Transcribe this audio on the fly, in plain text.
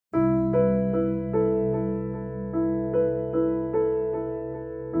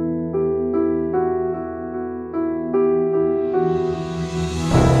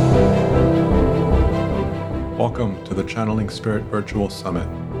Channeling Spirit Virtual Summit,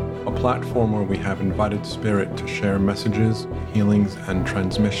 a platform where we have invited Spirit to share messages, healings, and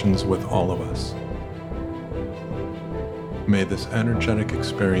transmissions with all of us. May this energetic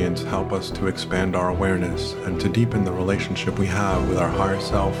experience help us to expand our awareness and to deepen the relationship we have with our higher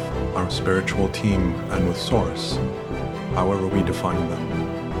self, our spiritual team, and with Source, however we define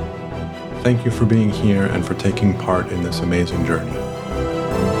them. Thank you for being here and for taking part in this amazing journey.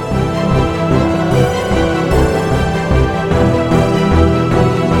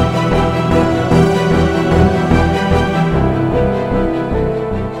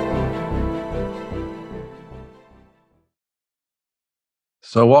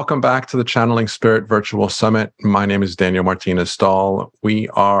 So welcome back to the Channeling Spirit Virtual Summit. My name is Daniel Martinez-Stahl. We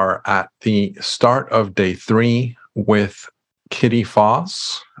are at the start of day 3 with Kitty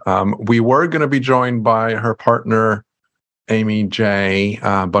Foss. We were going to be joined by her partner, Amy J,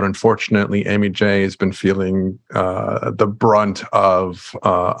 but unfortunately, Amy J has been feeling the brunt of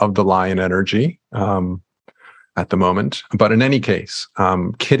the lion energy at the moment. But in any case,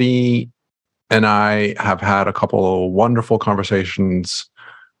 Kitty and I have had a couple of wonderful conversations.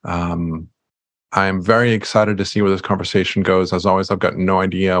 I am very excited to see where this conversation goes. As always, I've got no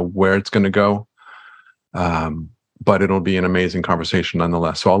idea where it's going to go, but it'll be an amazing conversation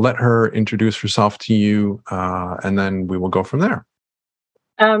nonetheless. So I'll let her introduce herself to you, and then we will go from there.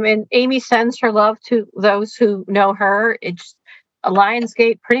 And Amy sends her love to those who know her. It's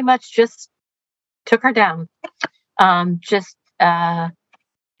Lionsgate pretty much just took her down. And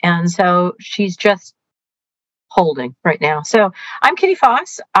so she's just holding right now. So I'm Kitty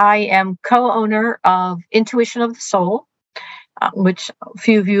Foss. I am co-owner of Intuition of the Soul, which a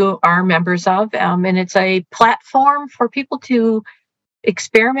few of you are members of. And it's a platform for people to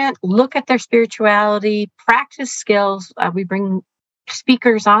experiment, look at their spirituality, practice skills. We bring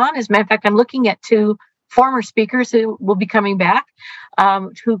speakers on. As a matter of fact, I'm looking at 2 former speakers who will be coming back,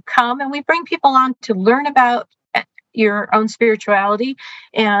 who come, and we bring people on to learn about your own spirituality.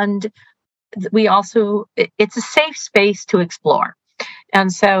 And we also, it's a safe space to explore.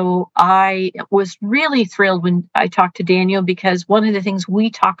 And so I was really thrilled when I talked to Daniel, because one of the things we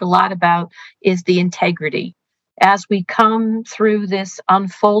talk a lot about is the integrity. As we come through this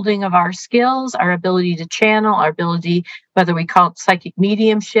unfolding of our skills, our ability to channel, our ability, whether we call it psychic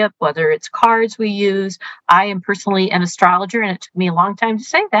mediumship, whether it's cards we use. I am personally an astrologer, and it took me a long time to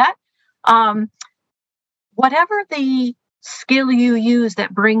say that. Whatever the skill you use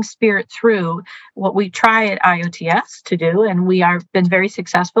that brings spirit through, what we try at IOTS to do, and we are been very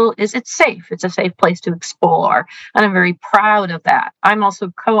successful, is it's safe. It's a safe place to explore. And I'm very proud of that. I'm also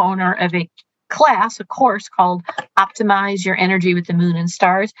co-owner of a course called Optimize Your Energy with the Moon and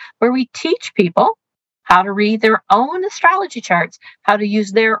Stars, where we teach people how to read their own astrology charts, how to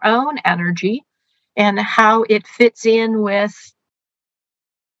use their own energy, and how it fits in with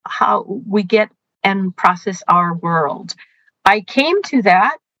how we get and process our world. I came to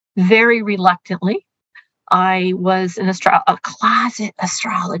that very reluctantly. I was a closet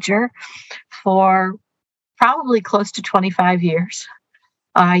astrologer for probably close to 25 years.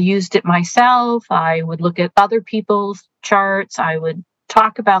 I used it myself. I would look at other people's charts. I would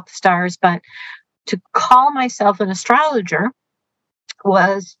talk about the stars, but to call myself an astrologer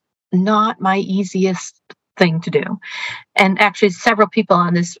was not my easiest thing to do. And actually, several people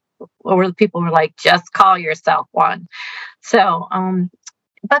on this, or the people were like, just call yourself one. So,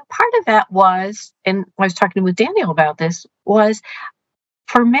 but part of that was, and I was talking with Daniel about this, was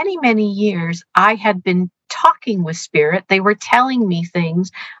for many, many years, I had been talking with spirit. They were telling me things,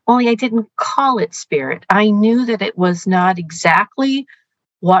 only I didn't call it spirit. I knew that it was not exactly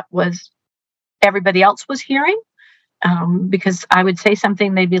what was everybody else was hearing, because I would say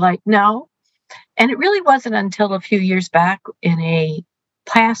something, they'd be like, no. And it really wasn't until a few years back in a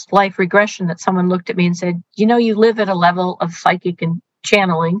past life regression that someone looked at me and said, you live at a level of psychic and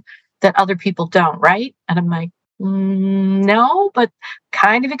channeling that other people don't, right? And I'm like, no, but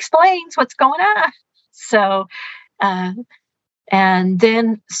kind of explains what's going on. So, and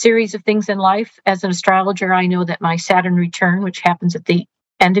then a series of things in life. As an astrologer, I know that my Saturn return, which happens at the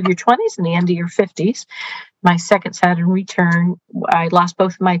end of your 20s and the end of your 50s, my second Saturn return, I lost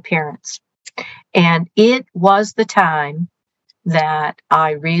both of my parents. And it was the time that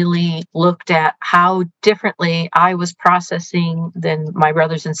I really looked at how differently I was processing than my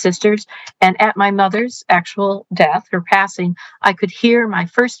brothers and sisters. And at my mother's actual death, her passing, I could hear my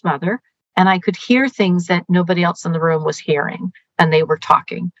first mother, and I could hear things that nobody else in the room was hearing, and they were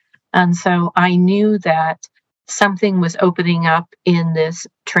talking. And so I knew that something was opening up in this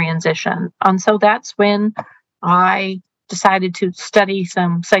transition. And so that's when I decided to study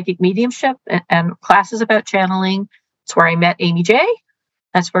some psychic mediumship and classes about channeling, It's where I met Amy J.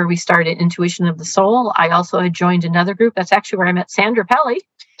 That's where we started Intuition of the Soul. I also had joined another group. That's actually where I met Sandra Pelly,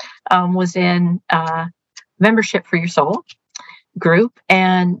 was in Membership for Your Soul group.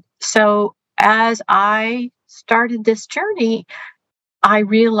 And so as I started this journey, I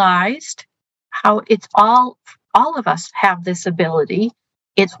realized how it's all of us have this ability.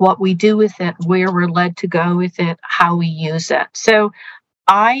 It's what we do with it, where we're led to go with it, how we use it. So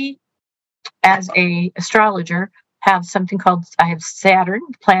I, as a astrologer, have something called, I have Saturn,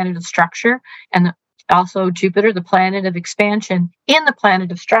 the planet of structure, and also Jupiter, the planet of expansion, in the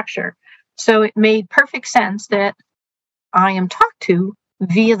planet of structure. So it made perfect sense that I am talked to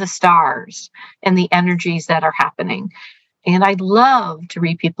via the stars and the energies that are happening. And I love to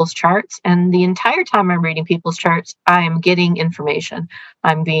read people's charts. And the entire time I'm reading people's charts, I am getting information.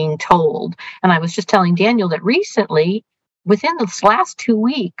 I'm being told. And I was just telling Daniel that recently, within this last 2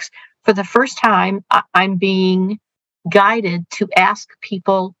 weeks, for the first time, I'm being guided to ask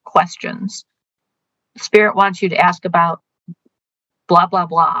people questions. Spirit wants you to ask about blah, blah,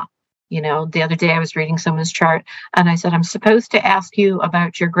 blah. The other day I was reading someone's chart and I said, I'm supposed to ask you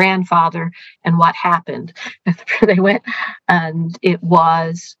about your grandfather and what happened. They went, and they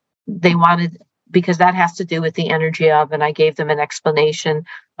wanted, because that has to do with the energy of, and I gave them an explanation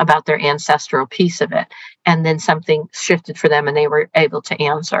about their ancestral piece of it. And then something shifted for them and they were able to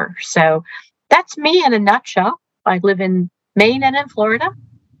answer. So that's me in a nutshell. I live in Maine and in Florida.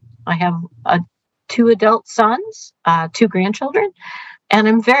 I have 2 adult sons, 2 grandchildren. And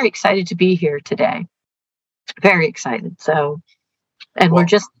I'm very excited to be here today. Very excited. So, and we're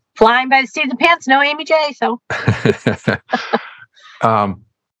just flying by the seat of the pants. No Amy J. So,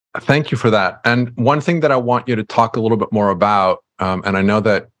 thank you for that. And one thing that I want you to talk a little bit more about, and I know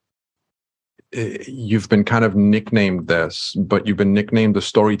that you've been kind of nicknamed this, but you've been nicknamed the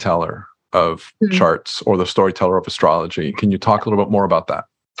storyteller of charts or the storyteller of astrology. Can you talk a little bit more about that?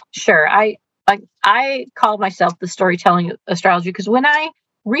 Sure. I call myself the storytelling astrology because when I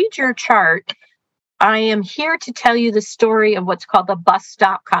read your chart, I am here to tell you the story of what's called the bus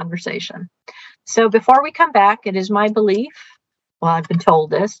stop conversation. So before we come back, it is my belief, well, I've been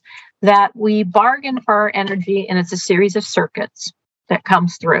told this, that we bargain for our energy and it's a series of circuits that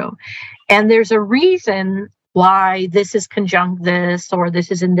comes through. And there's a reason why this is conjunct this or this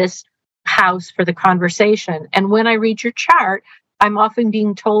is in this house for the conversation. And when I read your chart, I'm often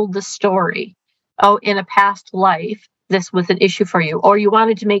being told the story. Oh, in a past life, this was an issue for you, or you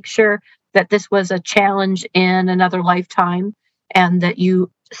wanted to make sure that this was a challenge in another lifetime and that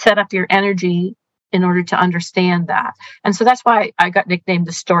you set up your energy in order to understand that. And so that's why I got nicknamed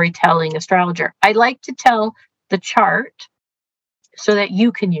the storytelling astrologer. I like to tell the chart so that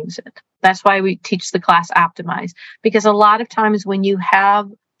you can use it. That's why we teach the class Optimize, because a lot of times when you have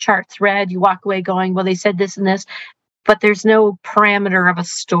charts read, you walk away going, well, they said this and this, but there's no parameter of a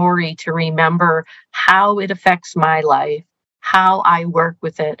story to remember how it affects my life, how I work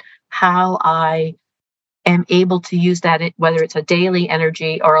with it, how I am able to use that, whether it's a daily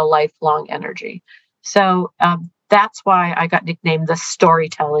energy or a lifelong energy. So that's why I got nicknamed the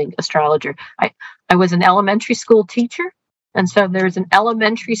storytelling astrologer. I was an elementary school teacher, and so there's an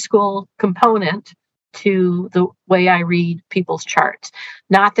elementary school component to the way I read people's charts.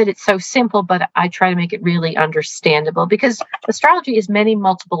 Not that it's so simple, but I try to make it really understandable because astrology is many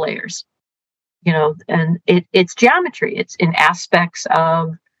multiple layers, and it's geometry. It's in aspects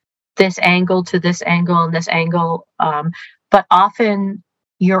of this angle to this angle and this angle. But often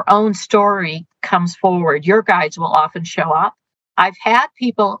your own story comes forward. Your guides will often show up. I've had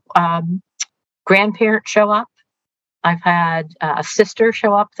people, grandparents show up. I've had a sister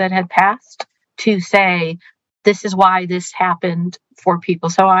show up that had passed to say, this is why this happened for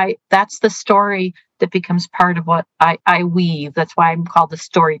people. So that's the story that becomes part of what I weave. That's why I'm called the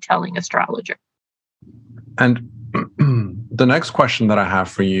storytelling astrologer. And the next question that I have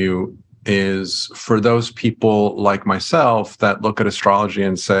for you is for those people like myself that look at astrology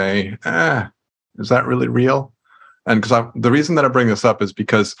and say, is that really real? And because the reason that I bring this up is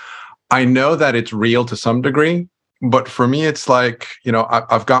because I know that it's real to some degree. But for me, it's like,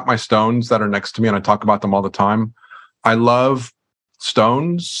 I've got my stones that are next to me and I talk about them all the time. I love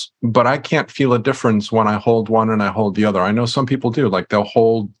stones, but I can't feel a difference when I hold one and I hold the other. I know some people do, like they'll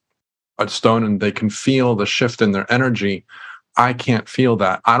hold a stone and they can feel the shift in their energy. I can't feel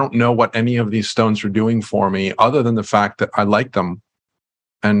that. I don't know what any of these stones are doing for me other than the fact that I like them.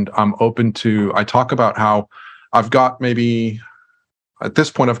 And I'm open to, I talk about how I've got at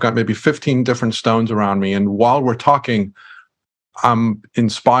this point, I've got maybe 15 different stones around me. And while we're talking, I'm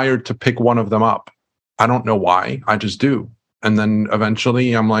inspired to pick one of them up. I don't know why. I just do. And then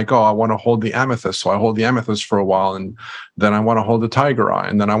eventually I'm like, oh, I want to hold the amethyst. So I hold the amethyst for a while. And then I want to hold the tiger eye.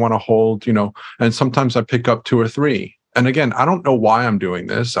 And then I want to hold, and sometimes I pick up two or three. And again, I don't know why I'm doing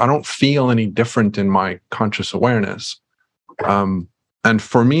this. I don't feel any different in my conscious awareness. And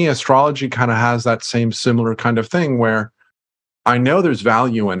for me, astrology kind of has that same similar kind of thing where I know there's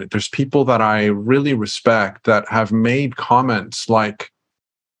value in it. There's people that I really respect that have made comments like,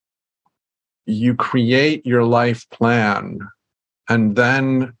 you create your life plan, and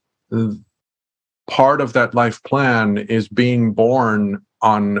then part of that life plan is being born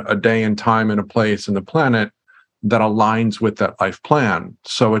on a day and time and a place in the planet that aligns with that life plan.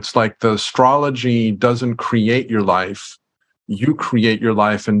 So it's like the astrology doesn't create your life. You create your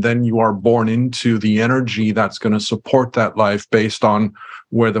life, and then you are born into the energy that's going to support that life based on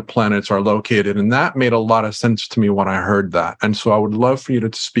where the planets are located. And that made a lot of sense to me when I heard that. And so I would love for you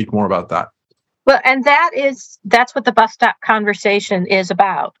to speak more about that. Well, and that's what the bus stop conversation is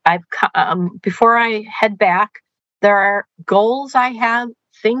about. Before I head back, there are goals I have,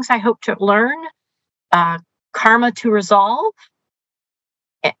 things I hope to learn, karma to resolve,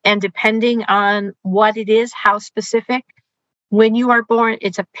 and depending on what it is, how specific. When you are born,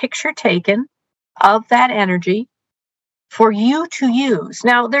 it's a picture taken of that energy for you to use.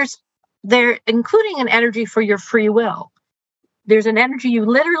 Now, they're including an energy for your free will. There's an energy you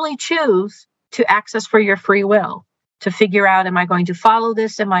literally choose to access for your free will, to figure out, am I going to follow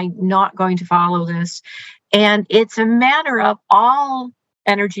this? Am I not going to follow this? And it's a matter of all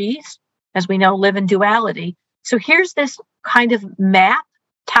energies, as we know, live in duality. So here's this kind of map,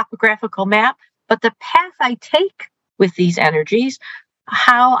 topographical map, but the path I take with these energies,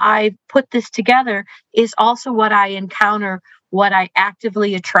 how I put this together is also what I encounter, what I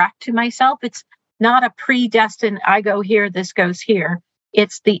actively attract to myself. It's not a predestined, I go here, this goes here.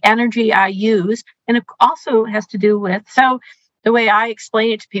 It's the energy I use. And it also has to do with, so the way I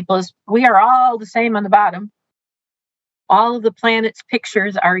explain it to people is we are all the same on the bottom. All of the planets'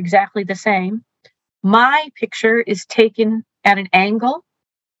 pictures are exactly the same. My picture is taken at an angle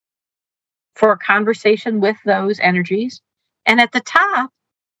for a conversation with those energies. And at the top,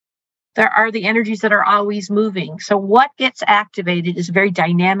 there are the energies that are always moving. So what gets activated is a very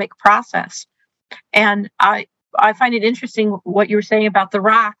dynamic process. And I find it interesting what you were saying about the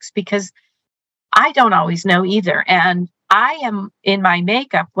rocks, because I don't always know either. And I am in my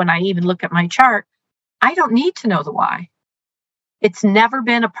makeup, when I even look at my chart, I don't need to know the why. It's never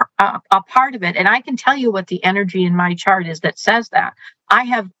been a part of it. And I can tell you what the energy in my chart is that says that. I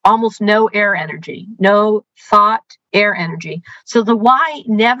have almost no air energy, no thought air energy. So the why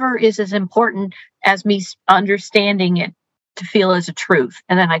never is as important as me understanding it to feel as a truth.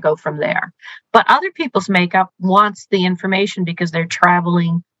 And then I go from there. But other people's makeup wants the information because they're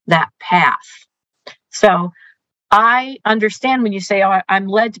traveling that path. So I understand when you say, oh, I'm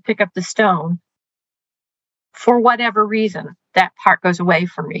led to pick up the stone. For whatever reason, that part goes away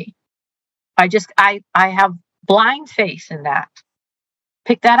from me. I have blind faith in that.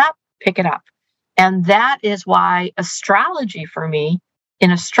 Pick that up, pick it up. And that is why astrology for me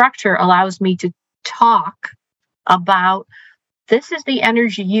in a structure allows me to talk about, this is the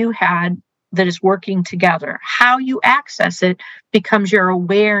energy you had that is working together. How you access it becomes your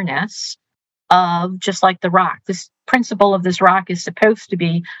awareness of, just like the rock. This principle of this rock is supposed to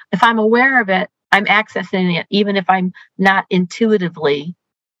be, if I'm aware of it, I'm accessing it, even if I'm not intuitively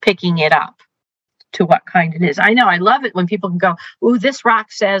picking it up to what kind it is. I know I love it when people can go, ooh, this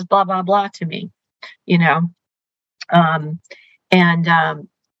rock says blah, blah, blah to me, you know.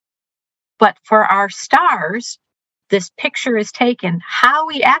 But for our stars, this picture is taken. How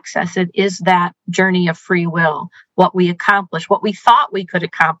we access it is that journey of free will, what we accomplish, what we thought we could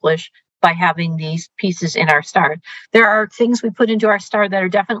accomplish by having these pieces in our star. There are things we put into our star that are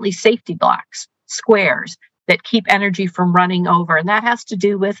definitely safety blocks, squares that keep energy from running over. And that has to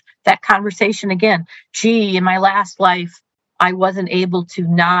do with that conversation again. Gee, in my last life, I wasn't able to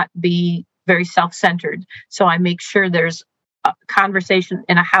not be very self-centered. So I make sure there's a conversation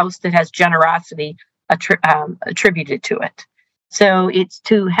in a house that has generosity attributed to it. So it's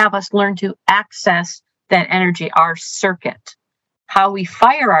to have us learn to access that energy, our circuit. How we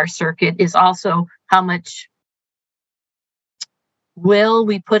fire our circuit is also how much will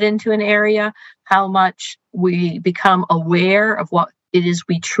we put into an area, how much we become aware of what it is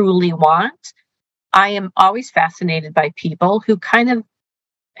we truly want. I am always fascinated by people who kind of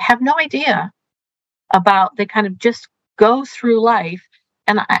have no idea about, they kind of just go through life.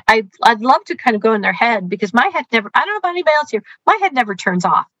 And I'd love to kind of go in their head, because my head never, I don't know about anybody else here, my head never turns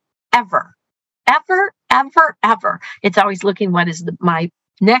off, ever. Ever, ever, ever. It's always looking, what is my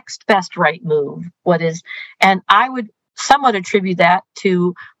next best right move? What is, and I would somewhat attribute that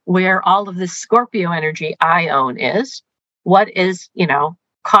to where all of this Scorpio energy I own is. What is,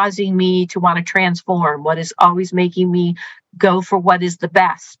 causing me to want to transform? What is always making me go for what is the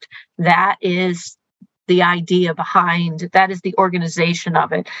best? That is the idea behind, that is the organization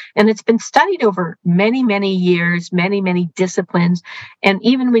of it. And it's been studied over many, many years, many, many disciplines. And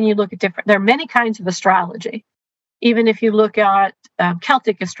even when you look at there are many kinds of astrology. Even if you look at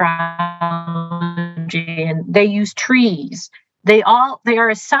Celtic astrology, and they use trees, they are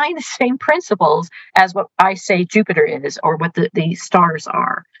assigned the same principles as what I say Jupiter is, or what the stars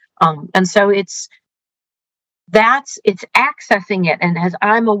are. And so it's accessing it. And as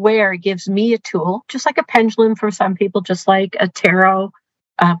I'm aware, it gives me a tool, just like a pendulum for some people, just like a tarot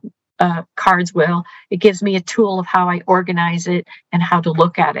cards will. It gives me a tool of how I organize it and how to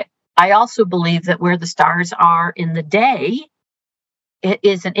look at it. I also believe that where the stars are in the day, it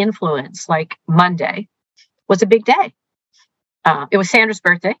is an influence. Like Monday was a big day. It was Sandra's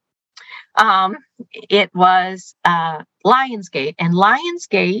birthday. It was Lionsgate, and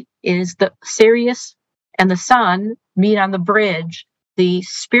Lionsgate is the Sirius and the sun meet on the bridge. The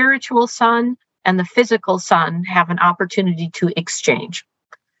spiritual sun and the physical sun have an opportunity to exchange.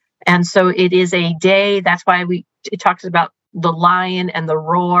 And so it is a day, that's why it talks about the lion and the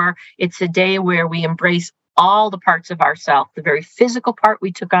roar. It's a day where we embrace all the parts of ourselves, the very physical part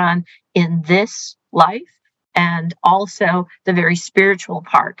we took on in this life, and also the very spiritual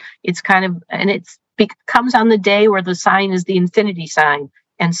part. It's comes on the day where the sign is the infinity sign,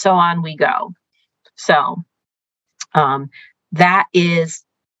 and so on we go. So that is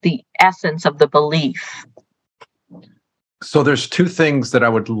the essence of the belief. So there's two things that I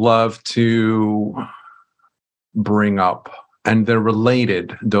would love to bring up, and they're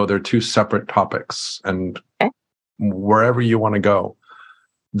related, though they're two separate topics. And wherever you want to go,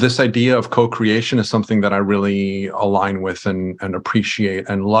 this idea of co-creation is something that I really align with and appreciate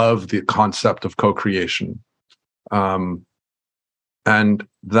and love the concept of co-creation. And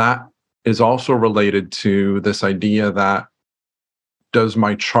that is also related to this idea that, does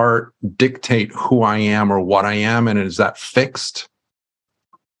my chart dictate who I am or what I am, and is that fixed?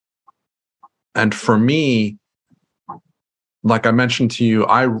 And for me, like I mentioned to you,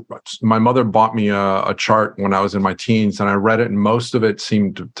 my mother bought me a chart when I was in my teens, and I read it, and most of it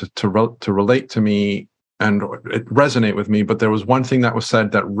seemed to relate to me and it resonate with me. But there was one thing that was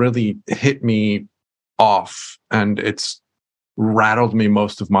said that really hit me off, and it's rattled me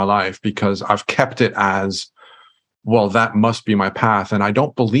most of my life, because I've kept it as, well, that must be my path. And I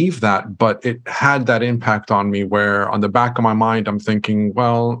don't believe that, but it had that impact on me, where on the back of my mind, I'm thinking,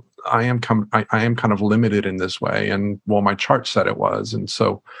 well, I am kind of limited in this way. And well, my chart said it was. And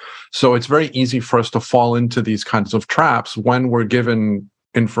so it's very easy for us to fall into these kinds of traps when we're given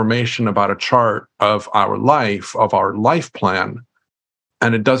information about a chart of our life plan,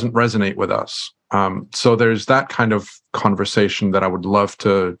 and it doesn't resonate with us. So there's that kind of conversation that I would love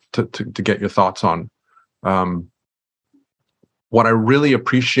to get your thoughts on. What I really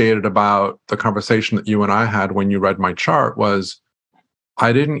appreciated about the conversation that you and I had when you read my chart was,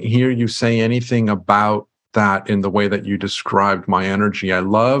 I didn't hear you say anything about that in the way that you described my energy. I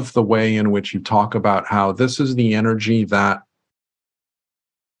love the way in which you talk about how this is the energy that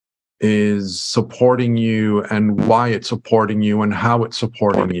is supporting you, and why it's supporting you, and how it's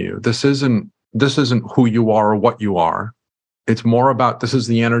supporting you. This isn't who you are or what you are. It's more about, this is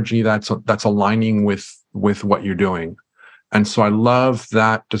the energy that's aligning with what you're doing. And so I love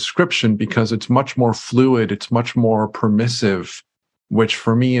that description, because it's much more fluid, it's much more permissive, which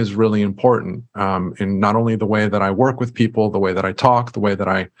for me is really important in not only the way that I work with people, the way that I talk, the way that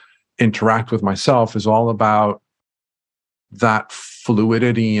I interact with myself, is all about that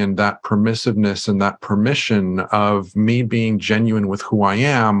fluidity and that permissiveness and that permission of me being genuine with who I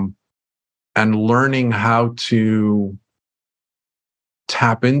am, and learning how to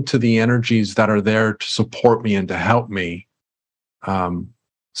tap into the energies that are there to support me and to help me.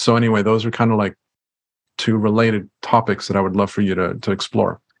 So anyway, those are kind of like two related topics that I would love for you to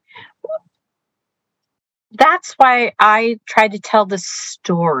explore. That's why I tried to tell the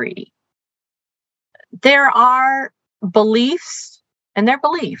story. There are beliefs, and they're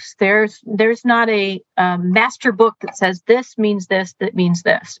beliefs. There's not a master book that says this means this, that means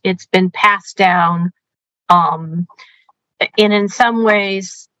this. It's been passed down, and in some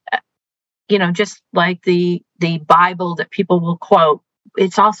ways, just like the Bible that people will quote,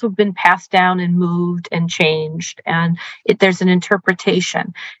 it's also been passed down and moved and changed, and there's an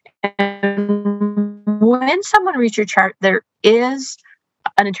interpretation. And when someone reads your chart, there is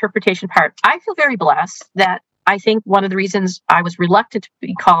an interpretation part. I feel very blessed that I think one of the reasons I was reluctant to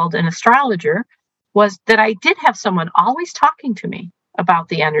be called an astrologer was that I did have someone always talking to me about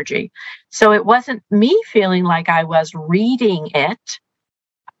the energy. So it wasn't me feeling like I was reading it.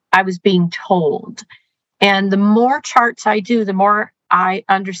 I was being told. And the more charts I do, the more I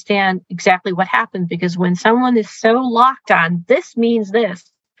understand exactly what happened. Because when someone is so locked on, this means this,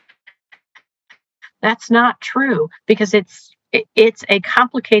 that's not true, because it's a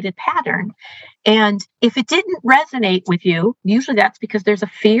complicated pattern. And if it didn't resonate with you, usually that's because there's a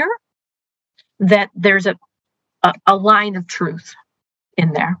fear that there's a line of truth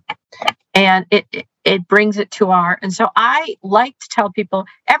in there. And it brings it to our, and so I like to tell people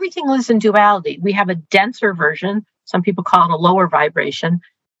everything lives in duality. We have a denser version. Some people call it a lower vibration.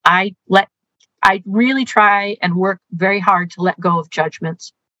 I really try and work very hard to let go of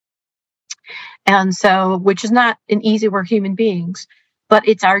judgments. And so, which is not an easy, we're human beings, but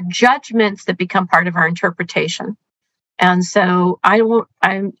it's our judgments that become part of our interpretation. And so I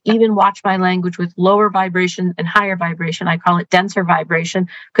even watch my language with lower vibration and higher vibration. I call it denser vibration,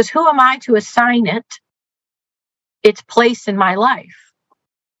 because who am I to assign it its place in my life?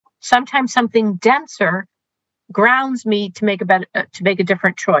 Sometimes something denser grounds me to make a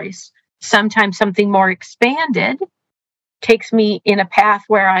different choice. Sometimes something more expanded takes me in a path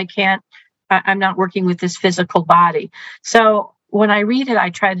where I'm not working with this physical body. So when I read it, I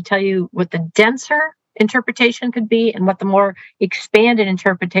try to tell you what the denser interpretation could be and what the more expanded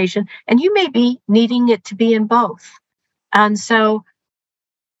interpretation, and you may be needing it to be in both. And so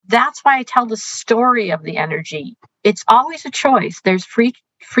that's why I tell the story of the energy. It's always a choice. There's free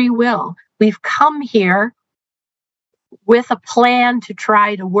will. We've come here with a plan to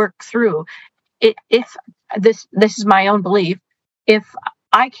try to work through it. If this is my own belief, if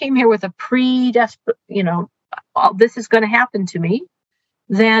I came here with a this is going to happen to me,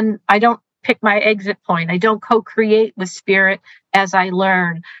 then I don't pick my exit point. I don't co-create with spirit as I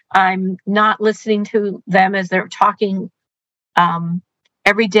learn. I'm not listening to them as they're talking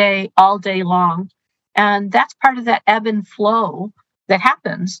every day, all day long. And that's part of that ebb and flow that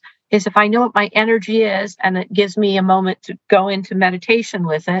happens, is if I know what my energy is and it gives me a moment to go into meditation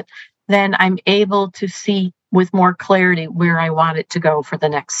with it, then I'm able to see with more clarity where I want it to go for the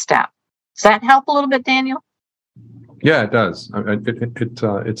next step. Does that help a little bit, Daniel? Yeah, it does.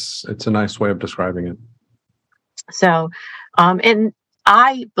 It's a nice way of describing it. So, and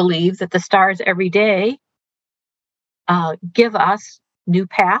I believe that the stars every day give us new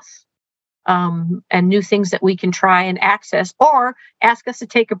paths and new things that we can try and access, or ask us to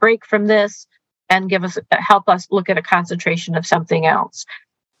take a break from this and help us look at a concentration of something else.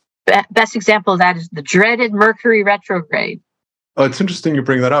 Best example of that is the dreaded Mercury retrograde. Oh, it's interesting you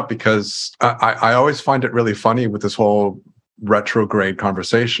bring that up, because I always find it really funny with this whole retrograde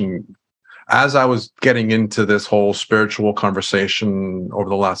conversation. As I was getting into this whole spiritual conversation over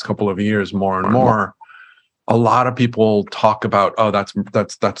the last couple of years, more and more, a lot of people talk about, oh, that's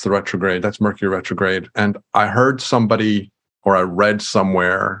the retrograde, that's Mercury retrograde. And I heard somebody, or I read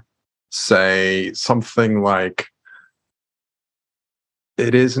somewhere, say something like,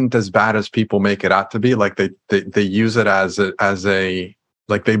 it isn't as bad as people make it out to be. Like they use it as a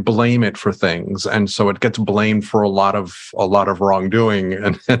like they blame it for things, and so it gets blamed for a lot of wrongdoing,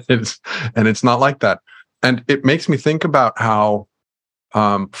 and it's not like that. And it makes me think about how,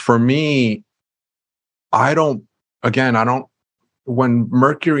 for me, when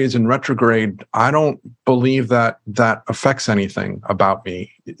Mercury is in retrograde, I don't believe that affects anything about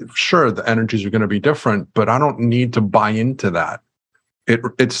me. Sure, the energies are going to be different, but I don't need to buy into that.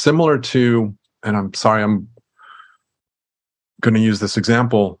 It's similar to, and I'm sorry, I'm going to use this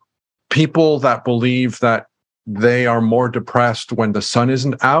example, people that believe that they are more depressed when the sun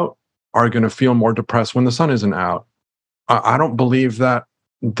isn't out are going to feel more depressed when the sun isn't out. I don't believe that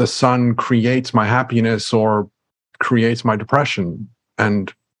the sun creates my happiness or creates my depression.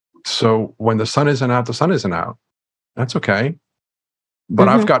 And so when the sun isn't out, the sun isn't out. That's okay. But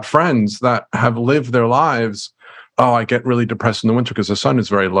I've got friends that have lived their lives, oh, I get really depressed in the winter because the sun is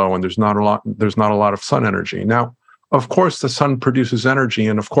very low and there's not a lot of sun energy. Now, of course, the sun produces energy,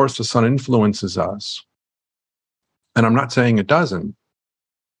 and of course, the sun influences us. And I'm not saying it doesn't,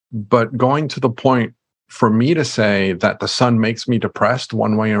 but going to the point for me to say that the sun makes me depressed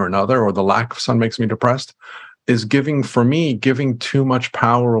one way or another, or the lack of sun makes me depressed, is giving too much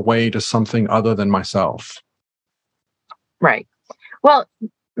power away to something other than myself. Right. Well,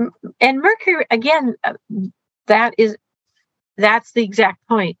 and Mercury, again, that's the exact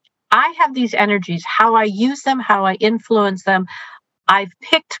point. I have these energies, how I use them, how I influence them. I've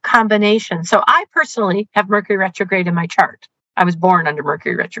picked combinations. So I personally have Mercury retrograde in my chart. I was born under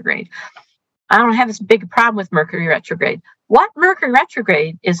Mercury retrograde. I don't have this big problem with Mercury retrograde. What Mercury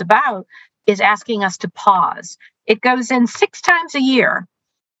retrograde is about is asking us to pause. It goes in 6 times a year.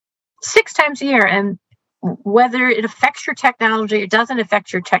 6 times a year. And whether it affects your technology, it doesn't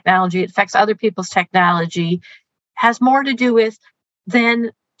affect your technology, it affects other people's technology, has more to do with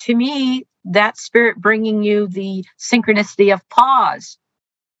then, to me, that spirit bringing you the synchronicity of pause.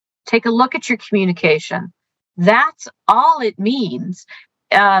 Take a look at your communication. That's all it means.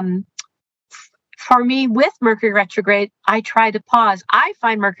 For me, with Mercury retrograde, I try to pause. I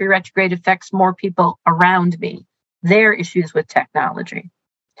find Mercury retrograde affects more people around me, their issues with technology.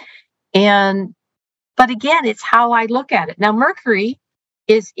 But again, it's how I look at it. Now, Mercury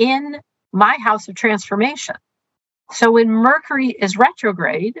is in my house of transformation. So when Mercury is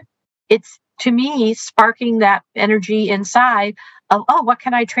retrograde, it's, to me, sparking that energy inside of, oh, what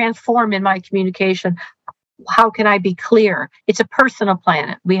can I transform in my communication? How can I be clear? It's a personal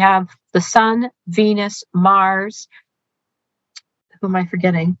planet. We have the Sun, Venus, Mars. Who am I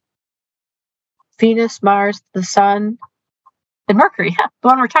forgetting? Venus, Mars, the Sun, and Mercury, the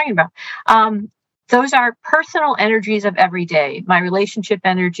one we're talking about. Those are personal energies of every day. My relationship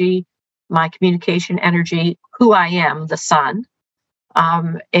energy, my communication energy, who I am, the Sun,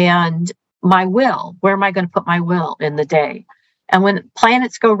 and my will. Where am I going to put my will in the day? And when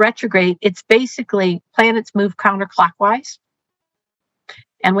planets go retrograde, it's basically planets move counterclockwise.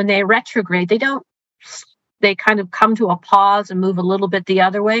 And when they retrograde, they kind of come to a pause and move a little bit the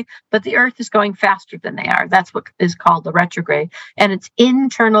other way, but the Earth is going faster than they are. That's what is called the retrograde. And it's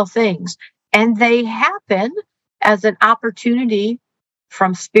internal things. And they happen as an opportunity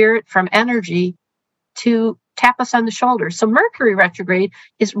from spirit, from energy, to tap us on the shoulder. So Mercury retrograde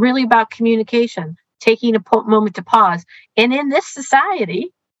is really about communication, taking a moment to pause. And in this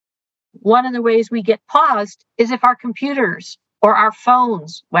society, one of the ways we get paused is if our computers or our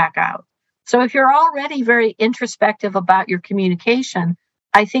phones whack out. So if you're already very introspective about your communication,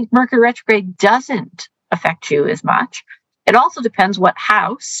 I think Mercury retrograde doesn't affect you as much. It also depends what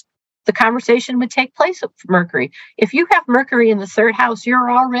house the conversation would take place of Mercury. If you have Mercury in the 3rd house,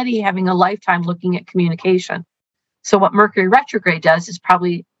 you're already having a lifetime looking at communication. So what Mercury retrograde does is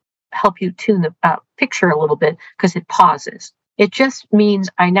probably help you tune the picture a little bit, because it pauses. It just means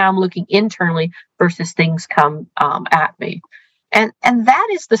I now am looking internally versus things come at me. And that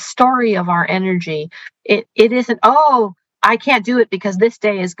is the story of our energy. It isn't, oh, I can't do it because this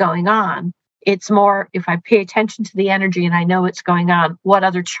day is going on. It's more, if I pay attention to the energy and I know it's going on, what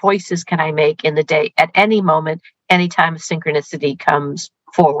other choices can I make in the day at any moment, anytime synchronicity comes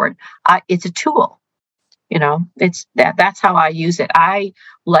forward? It's a tool. It's that's how I use it. I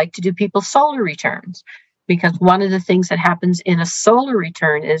like to do people's solar returns, because one of the things that happens in a solar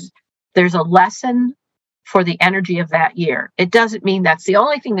return is there's a lesson for the energy of that year. It doesn't mean that's the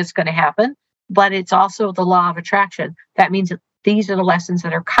only thing that's going to happen, but it's also the law of attraction. That means that these are the lessons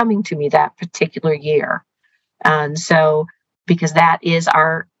that are coming to me that particular year. And so, because that is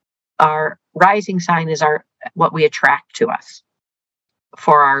our rising sign is what we attract to us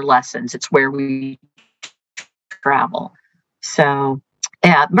for our lessons. It's where we travel. So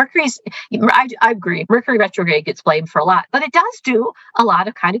yeah, I agree. Mercury retrograde gets blamed for a lot, but it does do a lot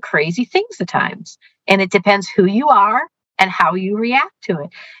of kind of crazy things at times. And it depends who you are and how you react to it.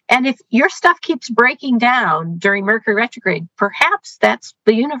 And if your stuff keeps breaking down during Mercury retrograde, perhaps that's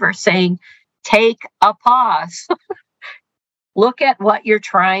the universe saying, take a pause. Look at what you're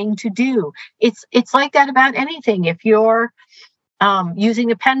trying to do. It's like that about anything. If you're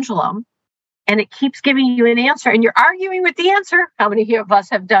using a pendulum and it keeps giving you an answer and you're arguing with the answer, how many of us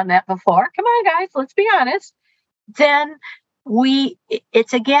have done that before? Come on, guys, let's be honest. Then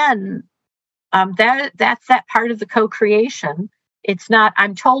it's again, that's that part of the co-creation. It's not,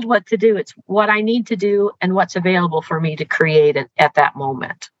 I'm told what to do. It's what I need to do and what's available for me to create at that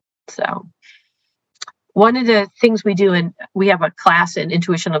moment. So one of the things we do, and we have a class in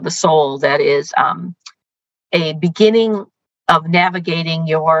Intuition of the Soul that is a beginning of navigating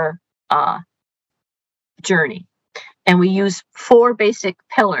your journey. And we use 4 basic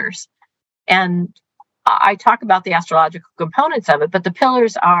pillars. And I talk about the astrological components of it, but the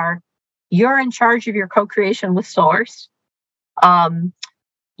pillars are: you're in charge of your co-creation with Source.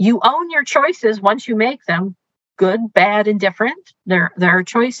 You own your choices once you make them, good, bad, and different. There are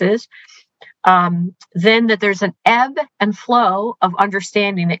choices. Then that there's an ebb and flow of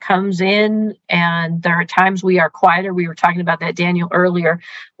understanding that comes in, and there are times we are quieter. We were talking about that, Daniel, earlier,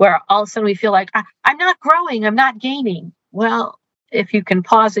 where all of a sudden we feel like, I'm not growing, I'm not gaining. Well, if you can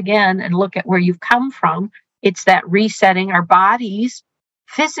pause again and look at where you've come from, it's that resetting our bodies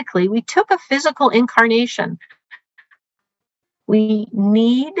physically. We took a physical incarnation. We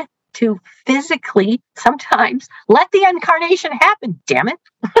need to physically sometimes let the incarnation happen, damn it.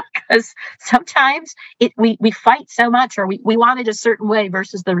 Because sometimes we fight so much, or we want it a certain way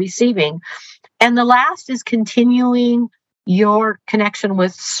versus the receiving. And the last is continuing your connection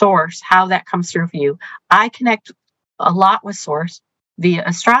with source, how that comes through for you. I connect a lot with source via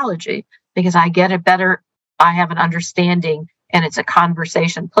astrology because I get I have an understanding, and it's a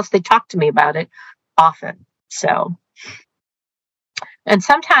conversation. Plus they talk to me about it often. So, and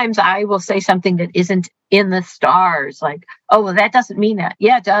sometimes I will say something that isn't in the stars, like, oh, well, that doesn't mean that.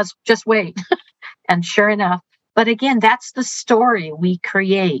 Yeah, it does. Just wait. And sure enough, but again, that's the story we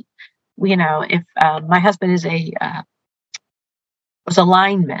create. If my husband was a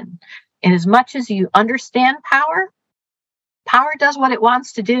lineman, and as much as you understand power does what it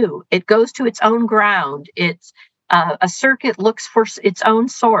wants to do. It goes to its own ground. It's a circuit looks for its own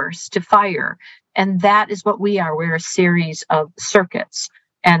source to fire. And that is what we are. We're a series of circuits.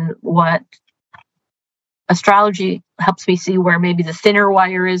 And what astrology helps me see where maybe the thinner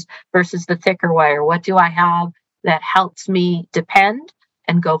wire is versus the thicker wire. What do I have that helps me depend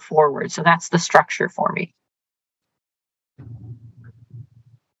and go forward? So that's the structure for me.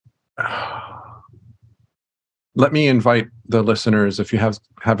 Let me invite the listeners, if you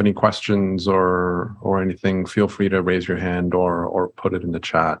have any questions or anything, feel free to raise your hand or put it in the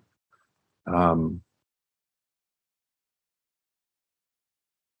chat. The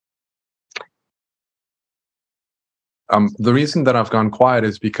reason that I've gone quiet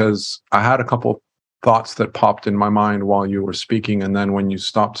is because I had a couple thoughts that popped in my mind while you were speaking, and then when you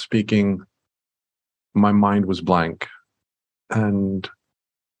stopped speaking, my mind was blank. And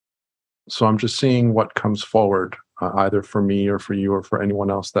so I'm just seeing what comes forward, either for me or for you or for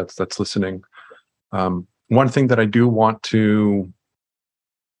anyone else that's listening. One thing that I do want to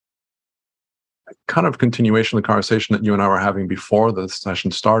kind of continuation of the conversation that you and I were having before the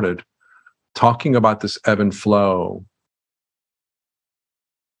session started, talking about this ebb and flow.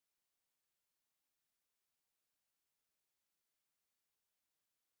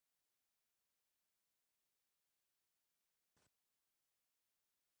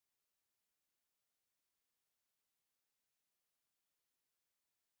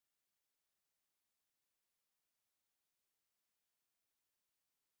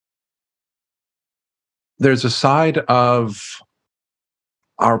 There's a side of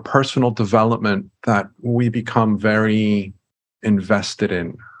our personal development that we become very invested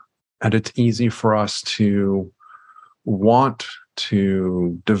in. And it's easy for us to want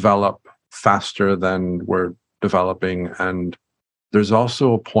to develop faster than we're developing. And there's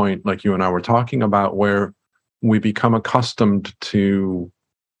also a point, like you and I were talking about, where we become accustomed to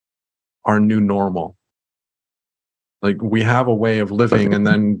our new normal. Like we have a way of living, and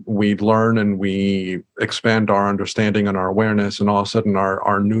then we learn and we expand our understanding and our awareness, and all of a sudden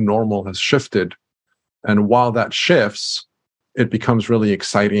our new normal has shifted. And while that shifts, it becomes really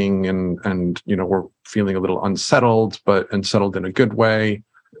exciting, and we're feeling a little unsettled, but unsettled in a good way.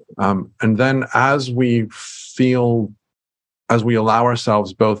 And then as we allow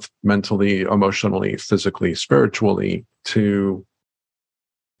ourselves, both mentally, emotionally, physically, spiritually, to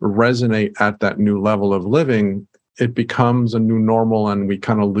resonate at that new level of living, it becomes a new normal, and we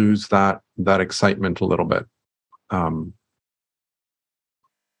kind of lose that excitement a little bit. And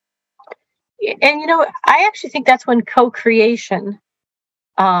I actually think that's when co-creation,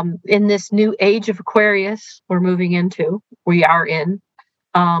 in this new age of Aquarius we are in,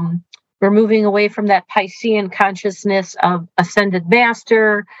 we're moving away from that Piscean consciousness of ascended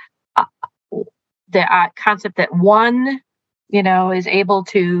master, the concept that one, is able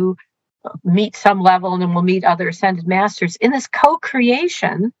to meet some level and then we'll meet other ascended masters. In this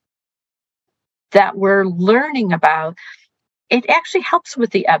co-creation that we're learning about, it actually helps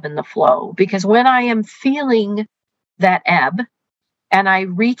with the ebb and the flow, because when I am feeling that ebb and I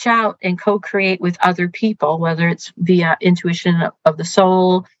reach out and co-create with other people, whether it's via intuition of the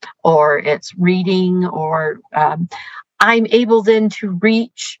soul or it's reading, or I'm able then to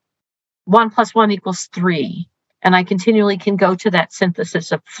reach 1 + 1 = 3. And I continually can go to that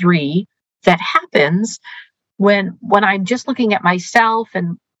synthesis of 3 that happens when I'm just looking at myself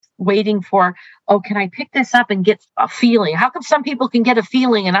and waiting for, can I pick this up and get a feeling? How come some people can get a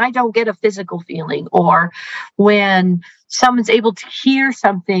feeling and I don't get a physical feeling? Or when someone's able to hear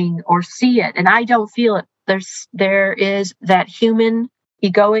something or see it and I don't feel it, there is that human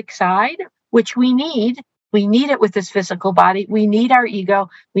egoic side, which we need. We need it with this physical body. We need our ego.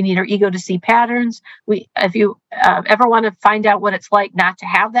 We need our ego to see patterns. If you ever want to find out what it's like not to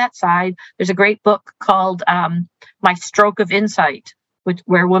have that side, there's a great book called My Stroke of Insight,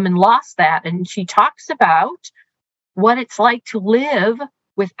 where a woman lost that. And she talks about what it's like to live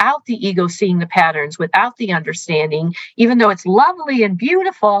without the ego seeing the patterns, without the understanding, even though it's lovely and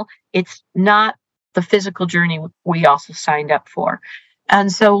beautiful, it's not the physical journey we also signed up for.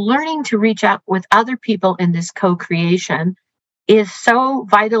 And so learning to reach out with other people in this co-creation is so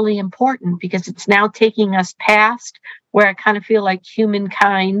vitally important, because it's now taking us past where I kind of feel like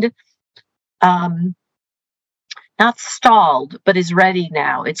humankind, not stalled, but is ready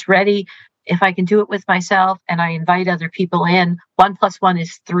now. It's ready. If I can do it with myself and I invite other people in, 1 + 1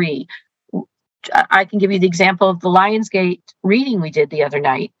 is 3. I can give you the example of the Lionsgate reading we did the other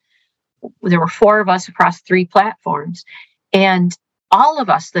night. There were 4 of us across 3 platforms, and all of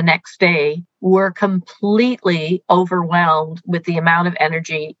us the next day were completely overwhelmed with the amount of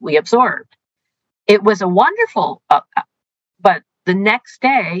energy we absorbed. It was a wonderful, but the next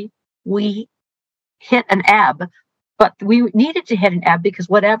day we hit an ebb, but we needed to hit an ebb because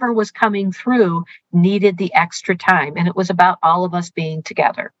whatever was coming through needed the extra time. And it was about all of us being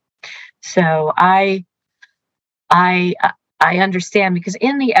together. So I understand, because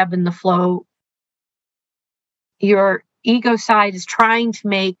in the ebb and the flow, your ego side is trying to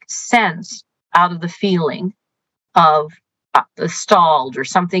make sense out of the feeling of the stalled or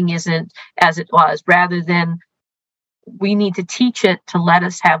something isn't as it was, rather than we need to teach it to let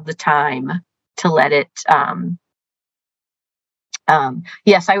us have the time to let it.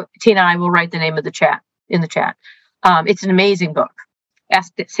 Yes, Tina, I will write the name of the chat in the chat. It's an amazing book.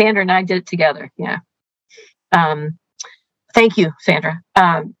 Sandra and I did it together. Yeah. Thank you, Sandra.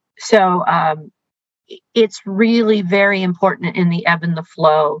 It's really very important in the ebb and the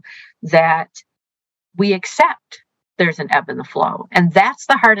flow that we accept there's an ebb and the flow. And that's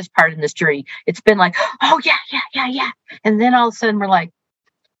the hardest part in this journey. It's been like, oh, yeah. And then all of a sudden we're like,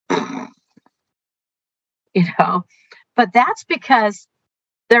 but that's because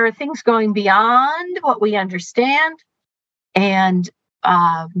there are things going beyond what we understand. And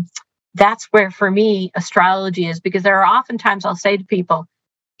that's where, for me, astrology is, because there are oftentimes I'll say to people,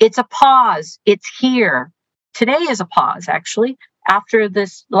 it's a pause. It's here. Today is a pause, actually. After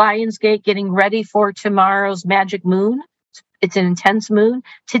this Lionsgate, getting ready for tomorrow's magic moon. It's an intense moon.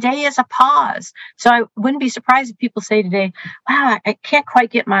 Today is a pause. So I wouldn't be surprised if people say today, wow, I can't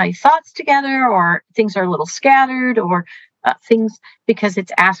quite get my thoughts together, or things are a little scattered, or things, because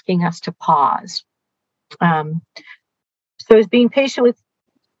it's asking us to pause. So it's being patient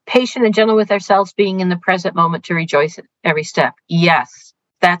and gentle with ourselves, being in the present moment to rejoice at every step. Yes,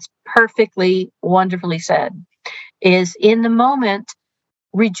 that's perfectly, wonderfully said. Is in the moment,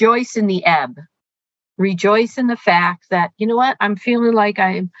 rejoice in the ebb. Rejoice in the fact that, you know what, I'm feeling like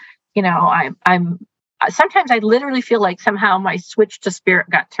I'm sometimes I literally feel like somehow my switch to spirit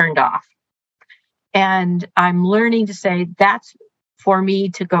got turned off. And I'm learning to say that's for me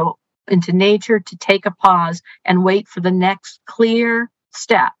to go into nature, to take a pause and wait for the next clear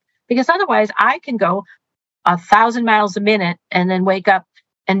step. Because otherwise I can go 1,000 miles a minute and then wake up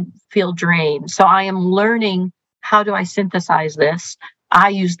and feel drained. So I am learning, how do I synthesize this? I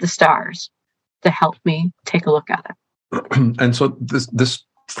use the stars to help me take a look at it. And so this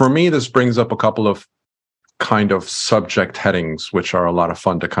for me, this brings up a couple of kind of subject headings, which are a lot of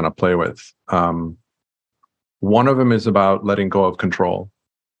fun to kind of play with. One of them is about letting go of control,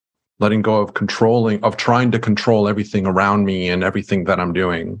 letting go of trying to control everything around me and everything that I'm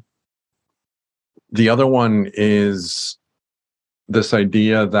doing. The other one is this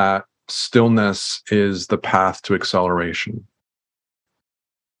idea that stillness is the path to acceleration.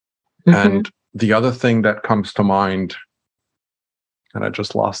 Mm-hmm. And the other thing that comes to mind, and I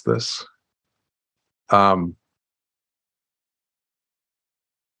just lost this.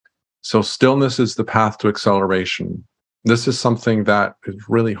 So stillness is the path to acceleration. This is something that is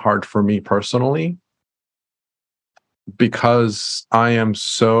really hard for me personally, because I am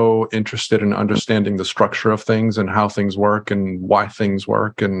so interested in understanding the structure of things and how things work and why things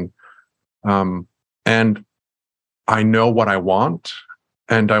work. And I know what I want,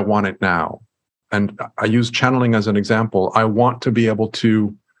 and I want it now. And I use channeling as an example. I want to be able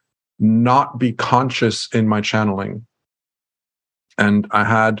to not be conscious in my channeling. And I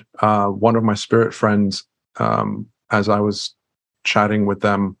had one of my spirit friends, as I was chatting with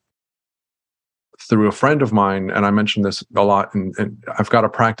them through a friend of mine, and I mentioned this a lot, and I've got a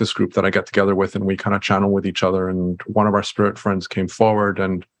practice group that I get together with, and we kind of channel with each other, and one of our spirit friends came forward,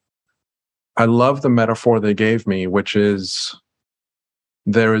 and I love the metaphor they gave me, which is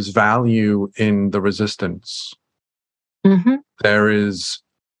there is value in the resistance. Mm-hmm. There is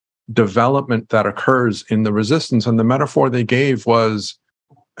development that occurs in the resistance. And the metaphor they gave was,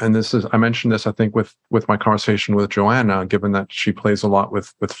 and I mentioned this, I think, with my conversation with Joanna, given that she plays a lot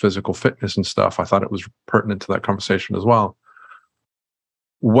with physical fitness and stuff, I thought it was pertinent to that conversation as well.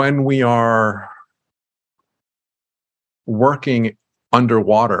 when we are working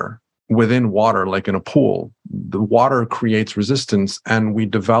underwater, within water, like in a pool, the water creates resistance and we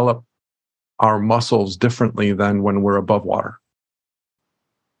develop our muscles differently than when we're above water.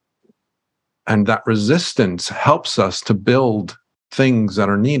 And that resistance helps us to build things that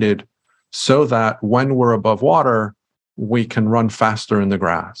are needed so that when we're above water, we can run faster in the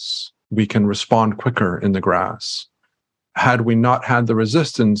grass. We can respond quicker in the grass. Had we not had the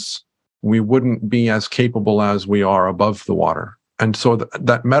resistance, we wouldn't be as capable as we are above the water. And so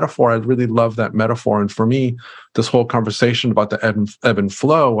that metaphor, I really love that metaphor. And for me, this whole conversation about the ebb and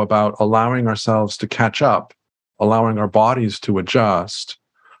flow, about allowing ourselves to catch up, allowing our bodies to adjust,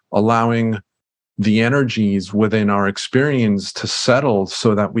 allowing the energies within our experience to settle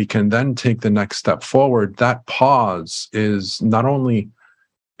so that we can then take the next step forward. That pause is not only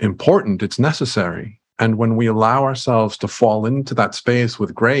important, it's necessary. And when we allow ourselves to fall into that space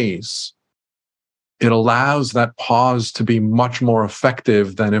with grace, it allows that pause to be much more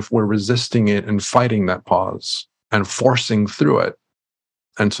effective than if we're resisting it and fighting that pause and forcing through it.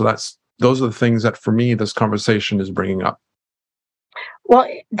 And so those are the things that for me, this conversation is bringing up. Well,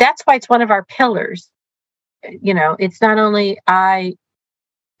 that's why it's one of our pillars. It's not only I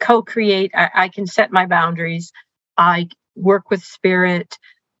co-create, I can set my boundaries, I work with spirit,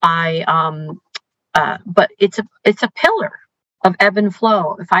 but it's a pillar of ebb and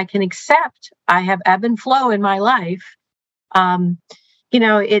flow. If I can accept I have ebb and flow in my life,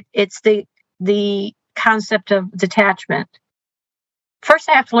 it's the concept of detachment. First,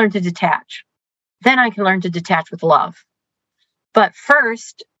 I have to learn to detach. Then I can learn to detach with love. But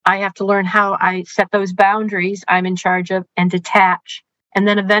first, I have to learn how I set those boundaries I'm in charge of and detach. And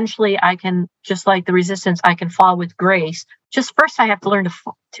then eventually I can, just like the resistance, I can fall with grace. Just first, I have to learn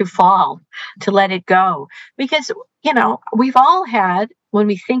to fall, to let it go. Because, we've all had, when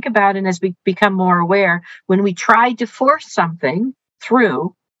we think about it and as we become more aware, when we try to force something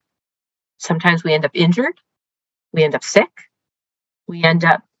through, sometimes we end up injured, we end up sick,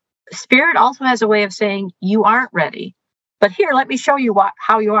 Spirit also has a way of saying, you aren't ready. But here, let me show you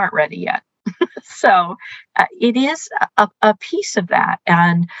how you aren't ready yet. So it is a piece of that.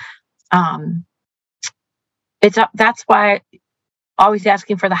 And that's why always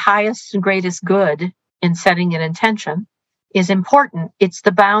asking for the highest and greatest good in setting an intention is important. It's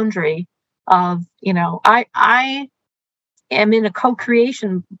the boundary of, I am in a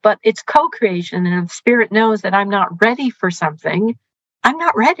co-creation, but it's co-creation. And if Spirit knows that I'm not ready for something, I'm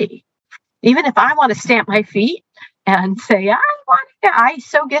not ready. Even if I want to stamp my feet and say, I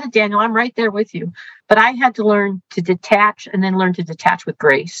so get it, Daniel, I'm right there with you. But I had to learn to detach and then learn to detach with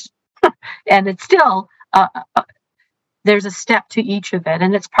grace. And it's still, there's a step to each of it.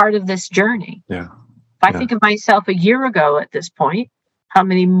 And it's part of this journey. Yeah. If I think of myself a year ago at this point, how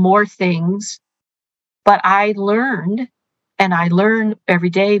many more things, but I learned, and I learn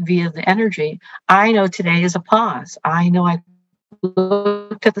every day via the energy. I know today is a pause. I know I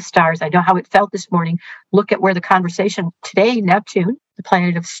looked at the stars. I know how it felt this morning. Look at where the conversation today, Neptune, the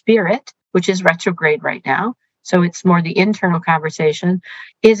planet of spirit, which is retrograde right now. So it's more the internal conversation,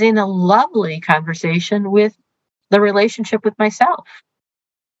 is in a lovely conversation with the relationship with myself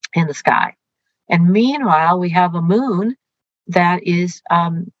in the sky. And meanwhile, we have a moon that is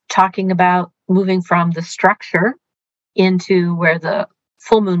talking about moving from the structure into where the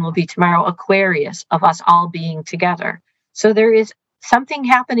full moon will be tomorrow, Aquarius, of us all being together. So there is something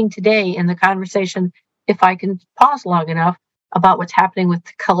happening today in the conversation, if I can pause long enough, about what's happening with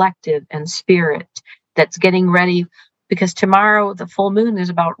the collective and spirit that's getting ready, because tomorrow the full moon is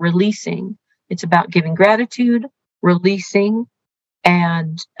about releasing. It's about giving gratitude, releasing,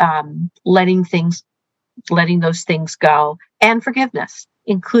 and letting those things go, and forgiveness,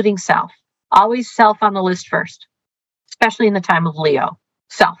 including self. Always self on the list first, especially in the time of Leo.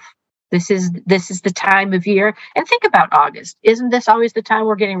 Self. This is the time of year. And think about August. Isn't this always the time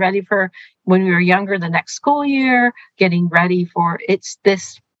we're getting ready for, when we were younger, the next school year, getting ready for, it's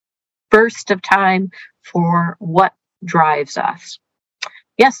this burst of time for what drives us.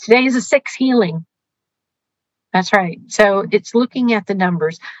 Yes, today is a 6 healing. That's right. So it's looking at the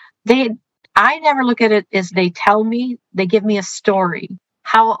numbers. I never look at it as they tell me, they give me a story.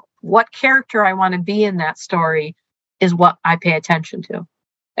 What character I want to be in that story is what I pay attention to.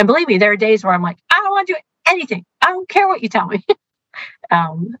 And believe me, there are days where I'm like, I don't want to do anything. I don't care what you tell me.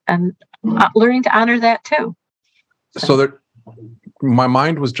 And learning to honor that too. So my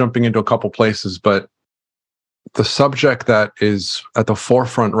mind was jumping into a couple places, but the subject that is at the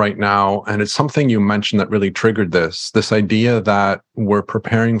forefront right now, and it's something you mentioned that really triggered this idea that we're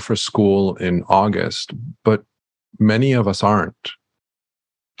preparing for school in August, but many of us aren't.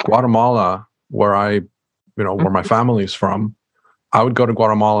 Guatemala, where my family's from, I would go to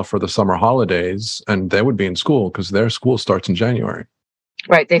Guatemala for the summer holidays, and they would be in school because their school starts in January.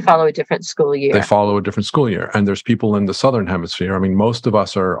 Right. They follow a different school year. They follow a different school year. And there's people in the Southern Hemisphere. I mean, most of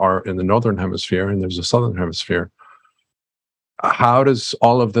us are in the Northern Hemisphere, and there's a Southern Hemisphere. How does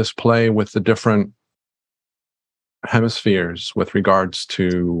all of this play with the different hemispheres with regards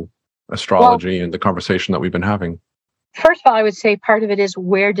to astrology and the conversation that we've been having? First of all, I would say part of it is,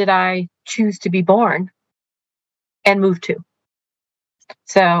 where did I choose to be born and move to?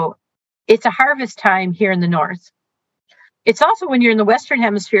 So it's a harvest time here in the North. It's also, when you're in the Western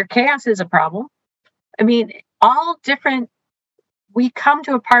Hemisphere, chaos is a problem. I mean, all different, we come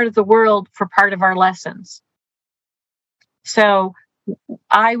to a part of the world for part of our lessons. So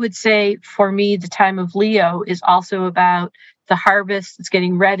I would say, for me, the time of Leo is also about the harvest. It's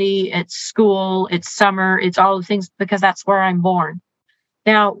getting ready. It's school. It's summer. It's all the things, because that's where I'm born.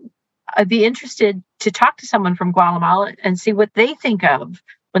 Now, I'd be interested to talk to someone from Guatemala and see what they think of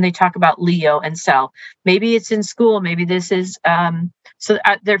when they talk about Leo and self. Maybe it's in school. Maybe this is,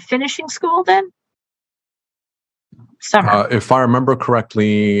 they're finishing school then? Summer. If I remember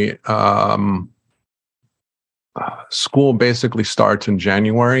correctly, school basically starts in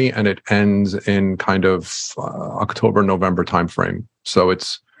January and it ends in kind of October, November timeframe. So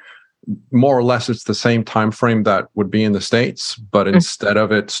it's more or less, it's the same time frame that would be in the States, but instead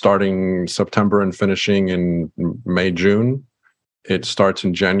of it starting September and finishing in May, June, it starts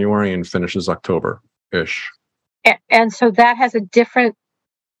in January and finishes October-ish. And so that has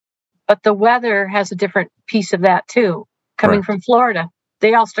but the weather has a different piece of that too. Coming from Florida,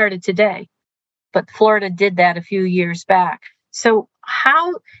 they all started today, but Florida did that a few years back. So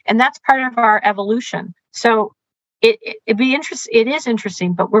and that's part of our evolution. So it'd be interesting. It is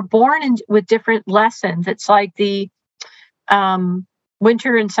interesting, but we're born with different lessons. It's like the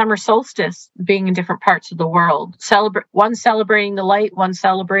winter and summer solstice being in different parts of the world. One celebrating the light, one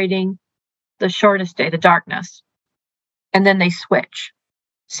celebrating the shortest day, the darkness, and then they switch.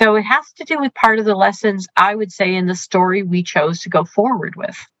 So it has to do with part of the lessons, I would say, in the story we chose to go forward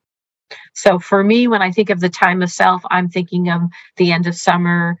with. So for me, when I think of the time of self, I'm thinking of the end of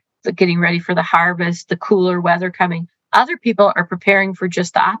summer, the getting ready for the harvest, the cooler weather coming. Other people are preparing for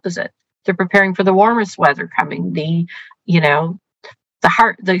just the opposite. They're preparing for the warmest weather coming. The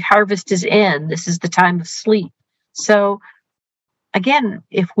harvest is in. This is the time of sleep. So again,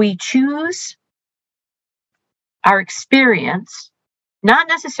 if we choose our experience, not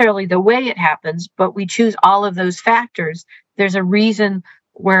necessarily the way it happens, but we choose all of those factors, there's a reason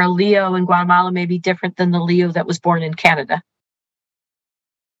where a Leo in Guatemala may be different than the Leo that was born in Canada.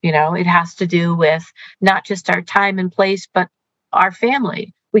 It has to do with not just our time and place, but our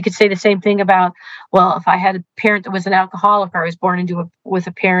family. We could say the same thing about, well, if I had a parent that was an alcoholic, or I was born with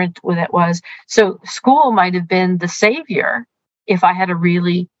a parent that was. So school might have been the savior if I had a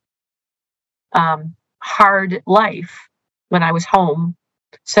really hard life when I was home.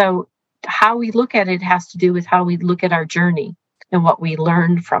 So how we look at it has to do with how we look at our journey and what we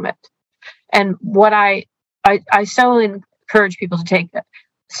learned from it. And what I so encourage people to take.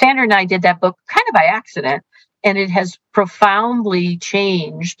 Sandra and I did that book kind of by accident, and it has profoundly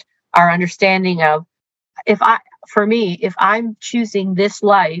changed our understanding of, if I'm choosing this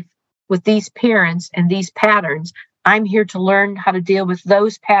life with these parents and these patterns, I'm here to learn how to deal with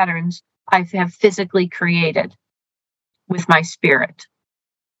those patterns I have physically created with my spirit.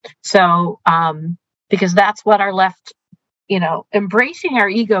 So, because that's what our left, embracing our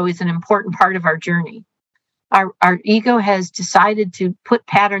ego is an important part of our journey. Our ego has decided to put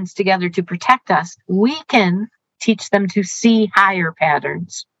patterns together to protect us. We can teach them to see higher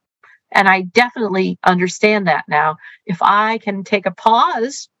patterns. And I definitely understand that now. If I can take a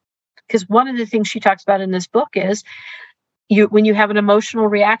pause, because one of the things she talks about in this book is, when you have an emotional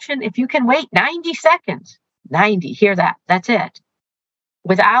reaction, if you can wait 90 seconds, 90, hear that, that's it,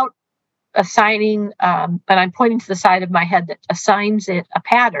 without assigning, and I'm pointing to the side of my head that assigns it a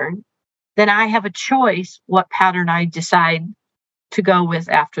pattern, then I have a choice what pattern I decide to go with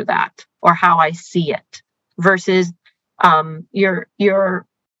after that, or how I see it, versus your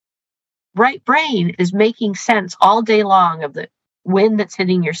right brain is making sense all day long of the wind that's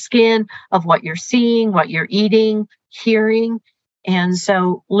hitting your skin, of what you're seeing, what you're eating, hearing. And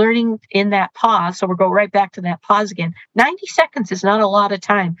so learning in that pause, so we'll go right back to that pause again. 90 seconds is not a lot of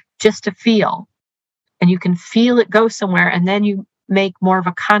time just to feel. And you can feel it go somewhere, and then you make more of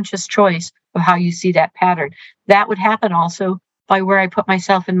a conscious choice of how you see that pattern. That would happen also by where I put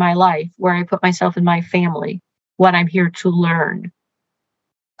myself in my life, where I put myself in my family, what I'm here to learn.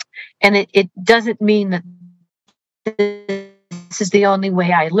 And it doesn't mean that this is the only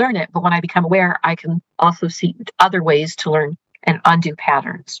way I learn it. But when I become aware, I can also see other ways to learn and undo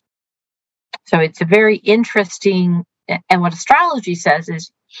patterns. So it's a very interesting, and what astrology says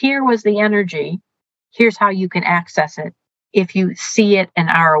is, here was the energy, here's how you can access it if you see it and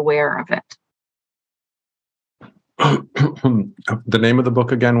are aware of it. The name of the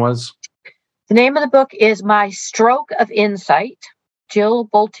book again was? The name of the book is My Stroke of Insight. Jill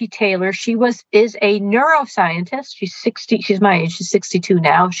Bolte Taylor. Is a neuroscientist. She's 60. She's my age. She's 62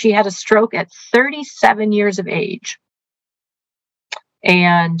 now. She had a stroke at 37 years of age,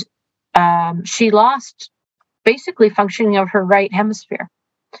 and she lost basically functioning of her right hemisphere,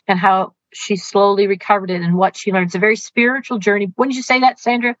 and how she slowly recovered it and what she learned. It's a very spiritual journey. Wouldn't you say that,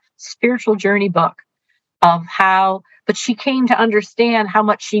 Sandra? Spiritual journey book of how, but she came to understand how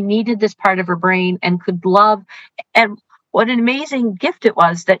much she needed this part of her brain and could love, and what an amazing gift it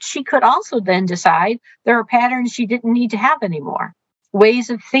was that she could also then decide there are patterns she didn't need to have anymore, ways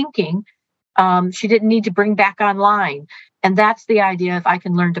of thinking she didn't need to bring back online. And that's the idea. If I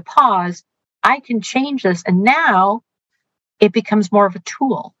can learn to pause, I can change this. And now it becomes more of a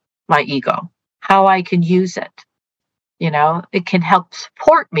tool, my ego, how I can use it. It can help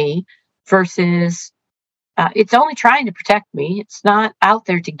support me versus it's only trying to protect me. It's not out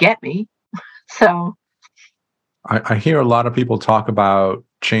there to get me. So I hear a lot of people talk about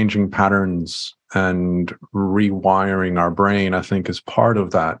changing patterns and rewiring our brain, I think, is part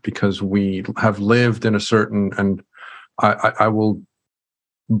of that, because we have lived in a certain, and I will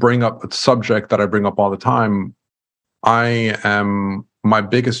bring up a subject that I bring up all the time. My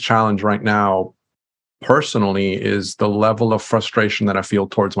biggest challenge right now, personally, is the level of frustration that I feel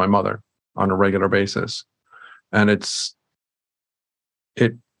towards my mother on a regular basis. And it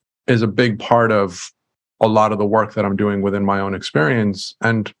is a big part of a lot of the work that I'm doing within my own experience.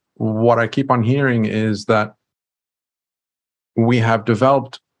 And what I keep on hearing is that we have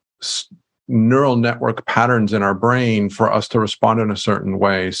developed neural network patterns in our brain for us to respond in a certain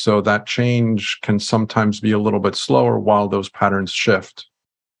way. So that change can sometimes be a little bit slower while those patterns shift.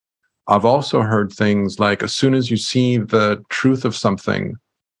 I've also heard things like, as soon as you see the truth of something,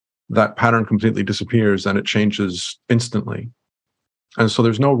 that pattern completely disappears and it changes instantly. And so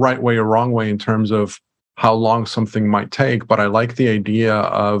there's no right way or wrong way in terms of how long something might take, but I like the idea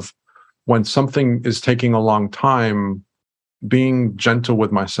of, when something is taking a long time, being gentle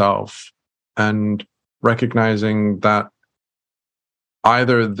with myself and recognizing that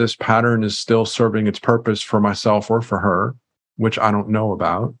either this pattern is still serving its purpose for myself or for her, which I don't know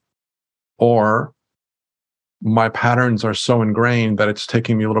about, or my patterns are so ingrained that it's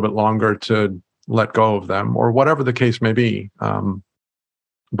taking me a little bit longer to let go of them, or whatever the case may be.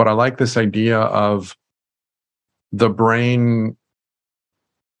 But I like this idea of the brain.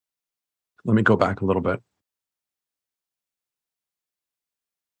 Let me go back a little bit.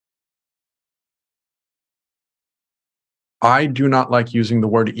 I do not like using the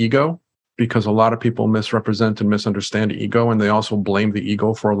word ego, because a lot of people misrepresent and misunderstand ego, and they also blame the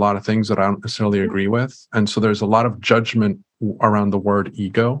ego for a lot of things that I don't necessarily agree with. And so there's a lot of judgment around the word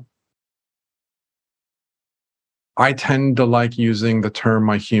ego. I tend to like using the term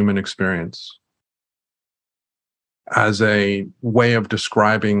my human experience as a way of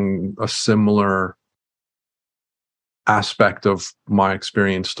describing a similar aspect of my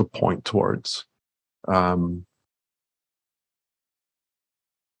experience to point towards.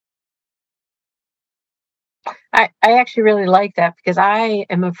 I actually really like that, because I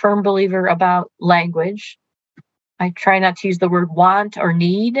am a firm believer about language. I try not to use the word want or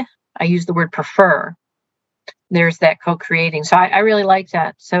need. I use the word prefer. There's that co-creating. So I really like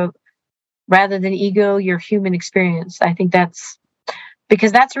that. So rather than ego, your human experience. I think that's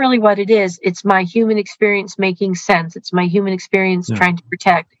because that's really what it is. It's my human experience making sense. It's my human experience trying to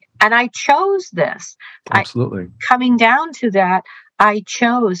protect. And I chose this. Absolutely. Coming down to that, I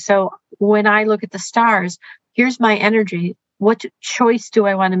chose. So when I look at the stars, here's my energy. What choice do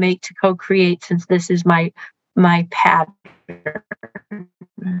I want to make to co-create, since this is my pattern?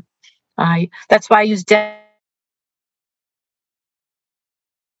 That's why I use dense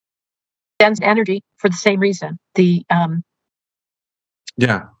energy for the same reason. The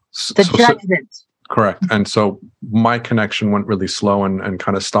judgment. Correct. And so my connection went really slow and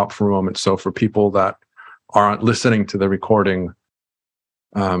kind of stopped for a moment. So for people that aren't listening to the recording,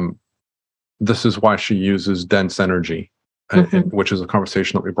 this is why she uses dense energy, which is a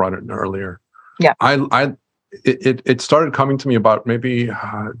conversation that we brought in earlier. Yeah. It started coming to me about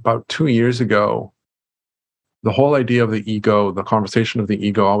 2 years ago. The whole idea of the ego, the conversation of the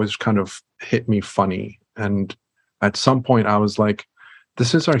ego, always kind of hit me funny. And at some point I was like,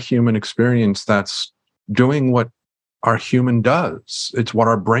 this is our human experience that's doing what our human does. It's what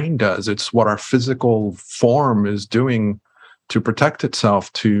our brain does. It's what our physical form is doing to protect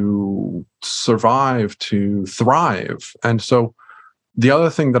itself, to survive, to thrive. And so the other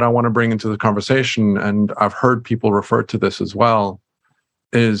thing that I want to bring into the conversation, and I've heard people refer to this as well,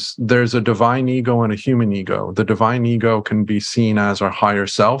 is there's a divine ego and a human ego. The divine ego can be seen as our higher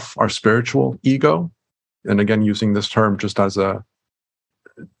self, our spiritual ego. And again, using this term just as a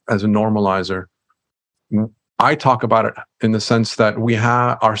normalizer. I talk about it in the sense that we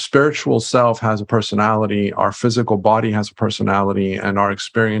have our spiritual self has a personality, our physical body has a personality, and our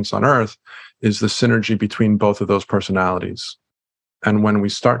experience on earth is the synergy between both of those personalities. And when we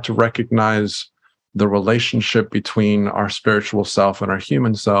start to recognize the relationship between our spiritual self and our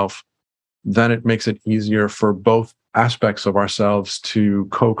human self, then it makes it easier for both aspects of ourselves to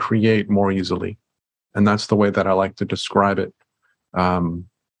co-create more easily. And that's the way that I like to describe it.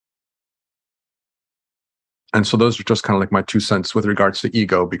 And so those are just kind of like my 2 cents with regards to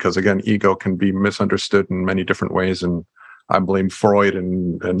ego, because again, ego can be misunderstood in many different ways. And I blame Freud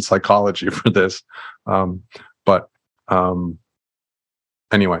and psychology for this.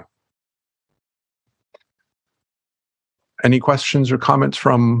 Anyway, any questions or comments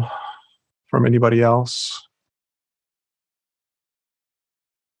from anybody else?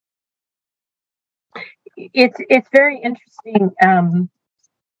 It's very interesting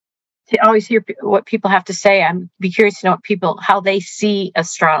to always hear what people have to say. I'm be curious to know how they see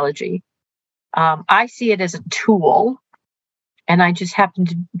astrology. I see it as a tool, and I just happen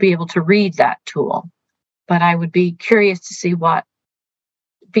to be able to read that tool. But I would be curious to see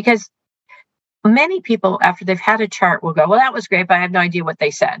because many people, after they've had a chart, will go, well, that was great, but I have no idea what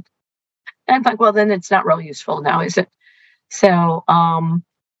they said. And I'm like, well, then it's not real useful now, is it? So,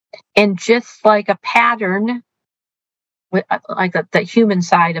 and just like a pattern, like the human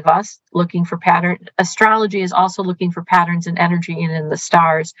side of us looking for pattern, astrology is also looking for patterns and energy and in the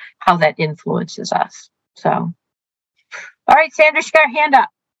stars, how that influences us. So, all right, Sandra, you got her hand up.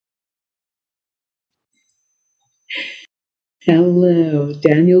 Hello,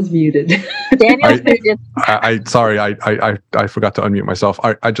 Daniel's muted. Daniel's muted. Sorry, I forgot to unmute myself.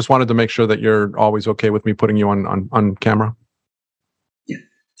 I just wanted to make sure that you're always okay with me putting you on camera. Yeah.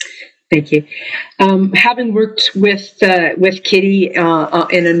 Thank you. Having worked with Kitty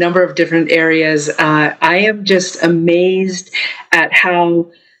in a number of different areas, I am just amazed at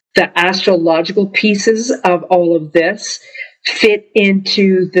how the astrological pieces of all of this fit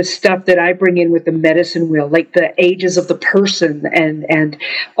into the stuff that I bring in with the medicine wheel, like the ages of the person and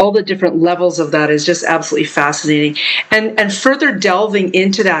all the different levels of that is just absolutely fascinating. And further delving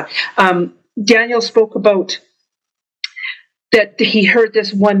into that, Daniel spoke about that he heard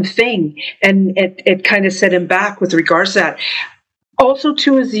this one thing and it kind of set him back with regards to that. Also,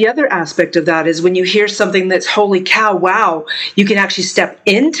 too, is the other aspect of that is when you hear something that's holy cow, wow, you can actually step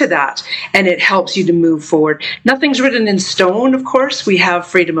into that and it helps you to move forward. Nothing's written in stone, of course. We have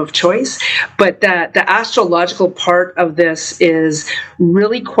freedom of choice, but the astrological part of this is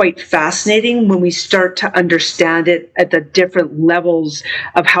really quite fascinating when we start to understand it at the different levels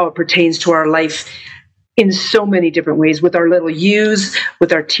of how it pertains to our life in so many different ways, with our little youths,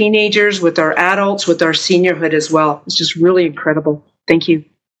 with our teenagers, with our adults, with our seniorhood as well. It's just really incredible. Thank you.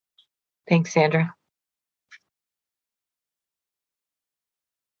 Thanks, Sandra.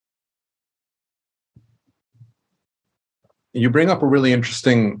 You bring up a really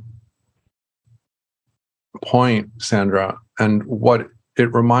interesting point, Sandra, and what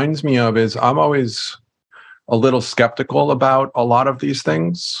it reminds me of is I'm always a little skeptical about a lot of these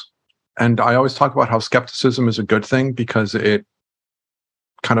things. And I always talk about how skepticism is a good thing because it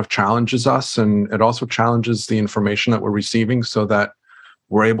kind of challenges us, and it also challenges the information that we're receiving so that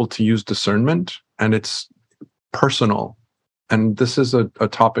we're able to use discernment, and it's personal. And this is a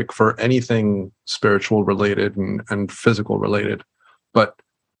topic for anything spiritual related and physical related. But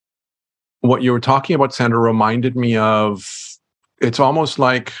what you were talking about, Sandra, reminded me of, it's almost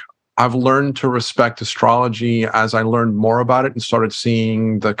like I've learned to respect astrology as I learned more about it and started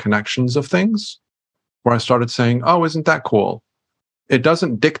seeing the connections of things, where I started saying, oh, isn't that cool? It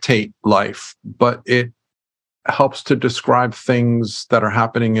doesn't dictate life, but it helps to describe things that are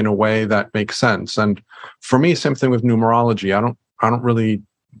happening in a way that makes sense. And for me, same thing with numerology. I don't really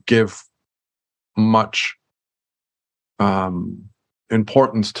give much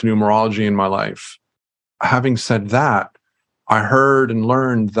importance to numerology in my life. Having said that, I heard and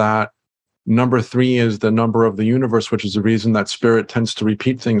learned that number 3 is the number of the universe, which is the reason that spirit tends to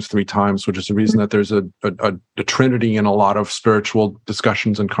repeat things 3 times, which is the reason that there's a trinity in a lot of spiritual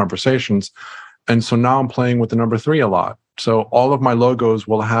discussions and conversations. And so now I'm playing with the number 3 a lot. So all of my logos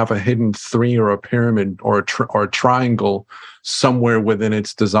will have a hidden 3 or a pyramid or a triangle somewhere within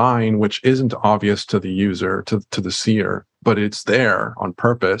its design, which isn't obvious to the user, to the seer, but it's there on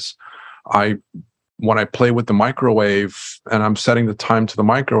purpose. When I play with the microwave and I'm setting the time to the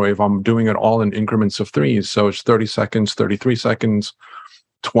microwave, I'm doing it all in increments of 3s. So it's 30 seconds, 33 seconds,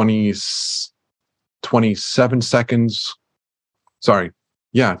 27 seconds. Sorry.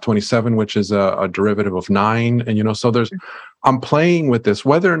 Yeah, 27, which is a derivative of 9. And, so I'm playing with this.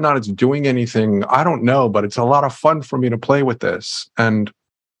 Whether or not it's doing anything, I don't know, but it's a lot of fun for me to play with this. And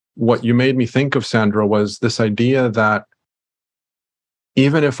what you made me think of, Sandra, was this idea that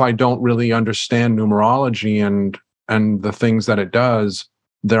even if I don't really understand numerology and the things that it does,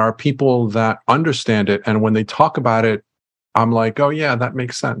 there are people that understand it. And when they talk about it, I'm like, oh yeah, that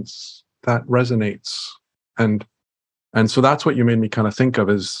makes sense. That resonates. And so that's what you made me kind of think of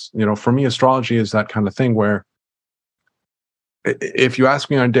is, for me, astrology is that kind of thing where if you ask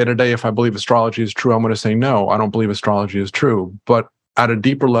me on day to day if I believe astrology is true, I'm going to say no, I don't believe astrology is true. But at a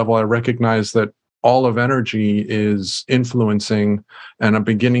deeper level, I recognize that all of energy is influencing, and I'm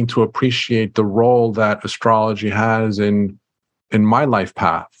beginning to appreciate the role that astrology has in my life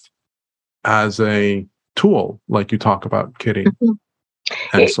path as a tool, like you talk about, Kitty. Mm-hmm.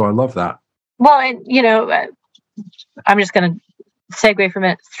 And so I love that. Well, and I'm just going to segue from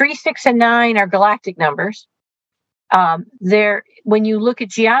it. 3, 6, and 9 are galactic numbers. When you look at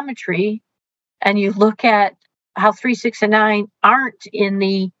geometry and you look at how 3, 6, and 9 aren't in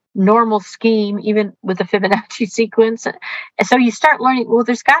the normal scheme, even with the Fibonacci sequence. And so you start learning, well,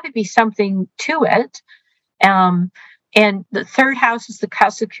 there's got to be something to it. And the 3rd house is the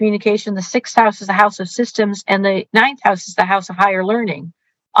house of communication. The 6th house is the house of systems. And the 9th house is the house of higher learning.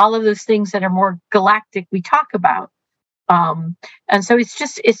 All of those things that are more galactic we talk about. And so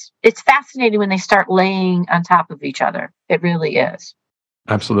it's fascinating when they start laying on top of each other. It really is.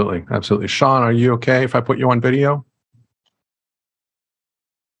 Absolutely. Absolutely. Sean, are you okay if I put you on video?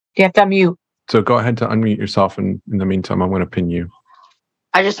 You have to unmute. So go ahead to unmute yourself. And in the meantime, I'm going to pin you.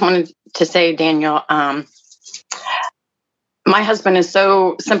 I just wanted to say, Daniel, my husband is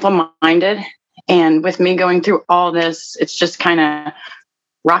so simple-minded. And with me going through all this, it's just kind of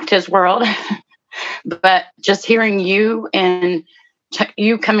rocked his world. But just hearing you and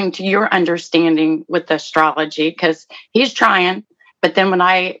you coming to your understanding with astrology, because he's trying, but then when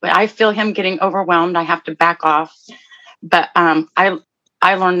I feel him getting overwhelmed, I have to back off. But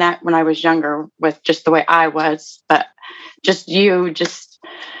I learned that when I was younger with just the way I was. But just you just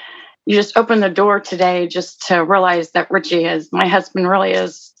opened the door today just to realize that my husband really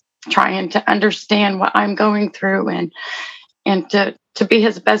is trying to understand what I'm going through and to be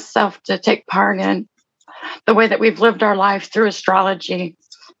his best self, to take part in the way that we've lived our life through astrology.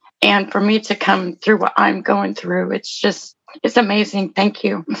 And for me to come through what I'm going through, it's amazing. Thank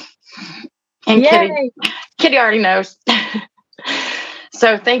you. And Kitty already knows.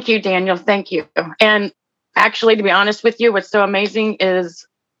 So thank you, Daniel. Thank you. And actually, to be honest with you, what's so amazing is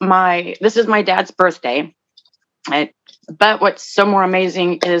this is my dad's birthday. But what's so more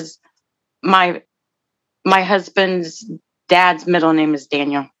amazing is my husband's dad's middle name is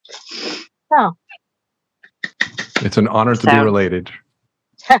Daniel. Oh. It's an honor to be related.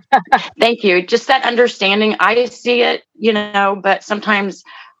 Thank you. Just that understanding. I see it, but sometimes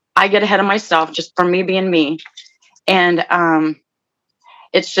I get ahead of myself just for me being me. And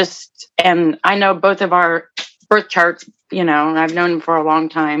it's just, and I know both of our birth charts, and I've known him for a long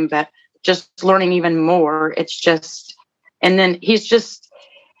time, but just learning even more, it's just, and then he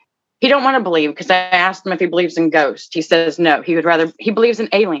don't want to believe, because I asked him if he believes in ghosts. He says no, he believes in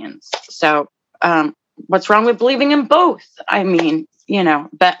aliens. So what's wrong with believing in both? I mean,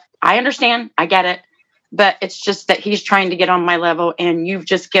 but I understand, I get it, but it's just that he's trying to get on my level, and you've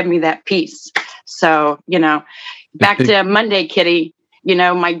just given me that peace. So, back to Monday, Kitty,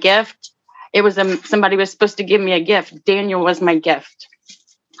 my gift, it was somebody was supposed to give me a gift. Daniel was my gift.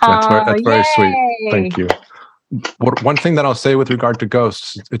 That's very sweet. Thank you. One thing that I'll say with regard to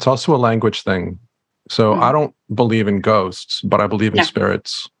ghosts, it's also a language thing. So I don't believe in ghosts, but I believe in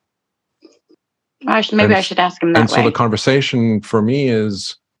spirits. I should ask him that way. And so the conversation for me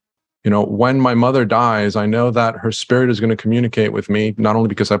is, when my mother dies, I know that her spirit is going to communicate with me, not only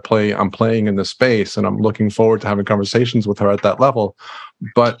because I'm playing in this space and I'm looking forward to having conversations with her at that level,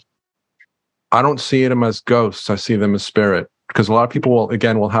 but I don't see them as ghosts. I see them as spirit, because a lot of people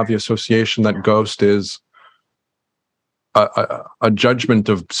will have the association that ghost is a judgment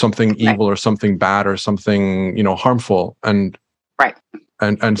of something evil or something bad or something, harmful. And right.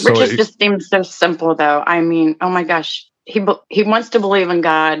 And so it just seems so simple, though. I mean, oh my gosh, he wants to believe in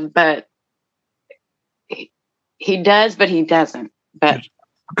God, but He does, but he doesn't. But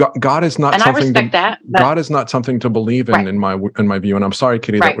God is not and something I respect that. God is not something to believe in, Right. in my view. And I'm sorry,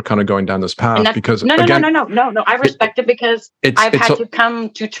 Kitty, that we're kind of going down this path because no. I it- respect it because I've had to come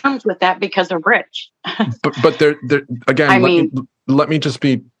to terms with that because of Rich. but there again, I let me just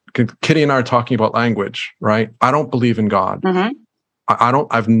be. Kitty and I are talking about language, right? I don't believe in God. Mm-hmm.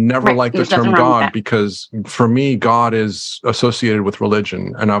 I've never liked the There's nothing term wrong with God that. because for me, God is associated with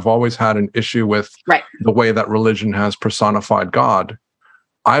religion. And I've always had an issue with the way that religion has personified God.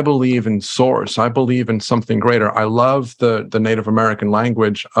 I believe in source. I believe in something greater. I love the Native American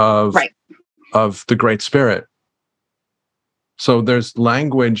language of the Great Spirit. So there's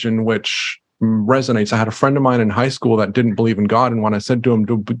language in which resonates. I had a friend of mine in high school that didn't believe in God. And when I said to him,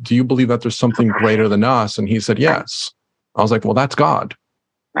 do you believe that there's something greater than us? And he said, yes. I was like, well, that's God.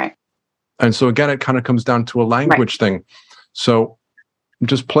 Right. And so again, it kind of comes down to a language thing. So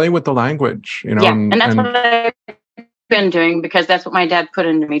just play with the language, you know. Yeah, and that's what I've been doing because that's what my dad put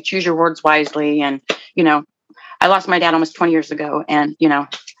into me. Choose your words wisely. And, you know, I lost my dad almost 20 years ago. And, you know,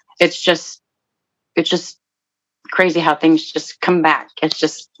 it's just crazy how things just come back.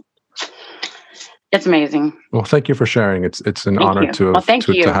 It's amazing. Well, thank you for sharing. It's an honor to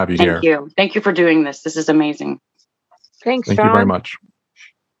have you here. Thank you for doing this. This is amazing. Thanks, Thank John. you very much.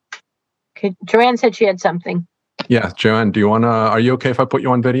 Okay, Joanne said she had something. Yeah, Joanne, are you okay if I put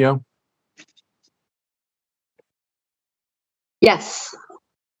you on video? Yes.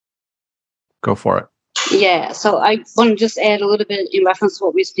 Go for it. Yeah, so I want to just add a little bit in reference to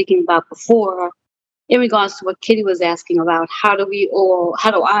what we were speaking about before in regards to what Kitty was asking about. How do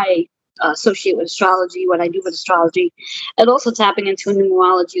I associate with astrology, what I do with astrology, and also tapping into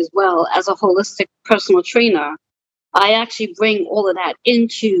numerology as well. As a holistic personal trainer, I actually bring all of that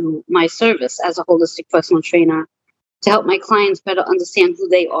into my service as a holistic personal trainer to help my clients better understand who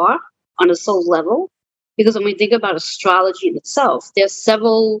they are on a soul level. Because when we think about astrology in itself, there's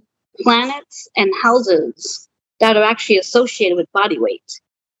several planets and houses that are actually associated with body weight.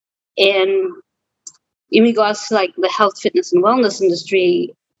 And in regards to like the health, fitness, and wellness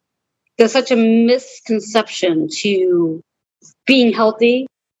industry, there's such a misconception to being healthy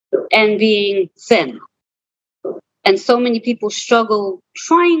and being thin. And so many people struggle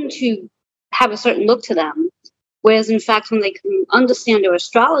trying to have a certain look to them. Whereas in fact, when they can understand their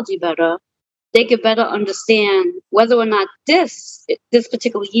astrology better, they can better understand whether or not this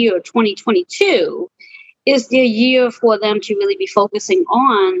particular year, 2022, is their year for them to really be focusing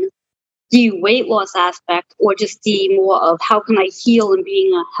on the weight loss aspect, or just the more of how can I heal and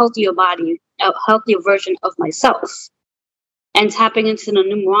being a healthier body, a healthier version of myself. And tapping into the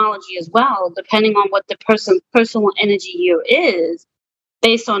numerology as well, depending on what the person's personal energy year is,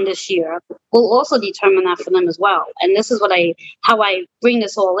 based on this year, will also determine that for them as well. And this is how I bring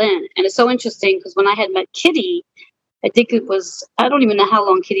this all in. And it's so interesting because when I had met Kitty, I don't even know how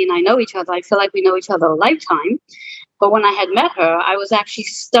long Kitty and I know each other. I feel like we know each other a lifetime. But when I had met her, I was actually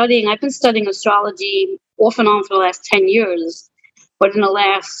I've been studying astrology off and on for the last 10 years. But in the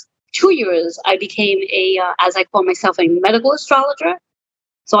last 2 years, I became as I call myself, a medical astrologer.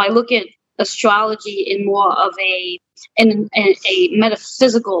 So I look at astrology in more of a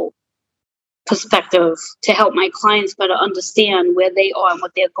metaphysical perspective to help my clients better understand where they are and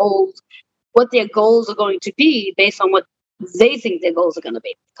what their goals are going to be based on what they think their goals are going to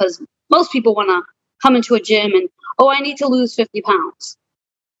be. Because most people want to come into a gym and, I need to lose 50 pounds.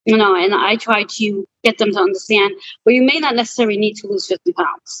 You know, and I try to get them to understand, well, you may not necessarily need to lose 50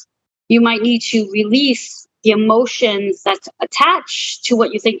 pounds. You might need to release the emotions that's attached to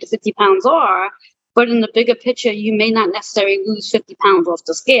what you think the 50 pounds are. But in the bigger picture, you may not necessarily lose 50 pounds off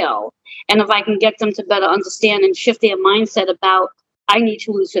the scale. And if I can get them to better understand and shift their mindset about, I need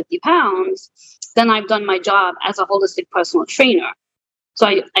to lose 50 pounds, then I've done my job as a holistic personal trainer. So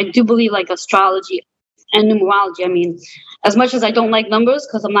I do believe like astrology and numerology. I mean, as much as I don't like numbers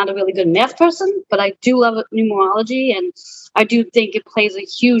because I'm not a really good math person, but I do love numerology, and I do think it plays a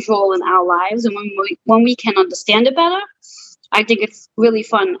huge role in our lives. And when we can understand it better, I think it's really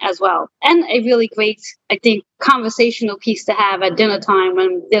fun as well. And a really great, I think, conversational piece to have at dinner time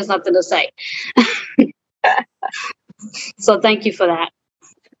when there's nothing to say. So thank you for that.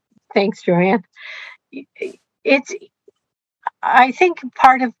 Thanks, Joanne. I think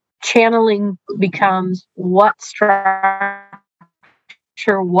part of channeling becomes what structure,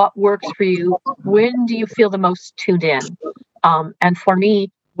 what works for you. When do you feel the most tuned in? And for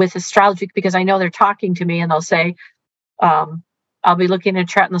me, with astrology, because I know they're talking to me and they'll say, I'll be looking at a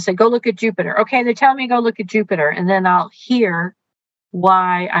chart and they'll say, go look at Jupiter. Okay, they tell me go look at Jupiter. And then I'll hear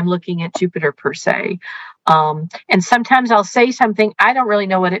why I'm looking at Jupiter per se. And sometimes I'll say something, I don't really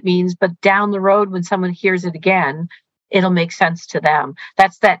know what it means, but down the road when someone hears it again, it'll make sense to them.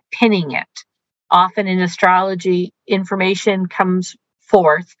 That's that pinning it. Often in astrology, information comes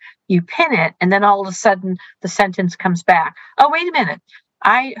forth, you pin it, and then all of a sudden the sentence comes back. Oh, wait a minute.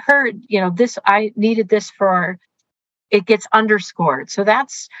 I heard, this, I needed this for, it gets underscored. So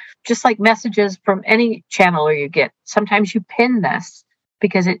that's just like messages from any channeler you get. Sometimes you pin this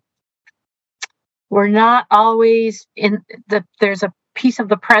because we're not always there's a piece of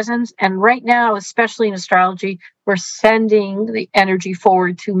the presence. And right now, especially in astrology, we're sending the energy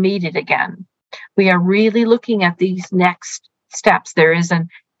forward to meet it again. We are really looking at these next steps. There is an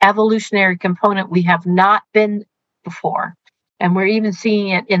evolutionary component we have not been before. And we're even seeing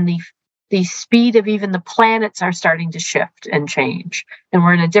it in the speed of even the planets are starting to shift and change. And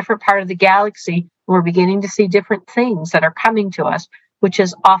we're in a different part of the galaxy. We're beginning to see different things that are coming to us, which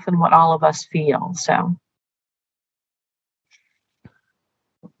is often what all of us feel. So,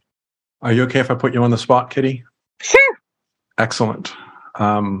 are you okay if I put you on the spot, Kitty? Sure. Excellent.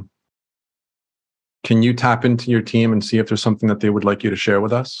 Can you tap into your team and see if there's something that they would like you to share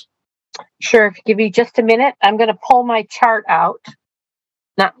with us? Sure. If you give me just a minute, I'm going to pull my chart out.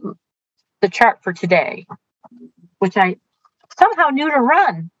 Not the chart for today, which I somehow knew to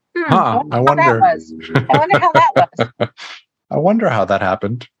run. I wonder how that was. I wonder how that was. I wonder how that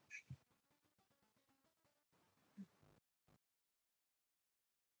happened.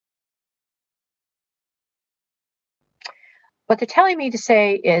 What they're telling me to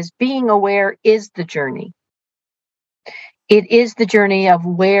say is being aware is the journey. It is the journey of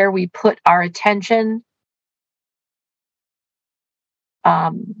where we put our attention.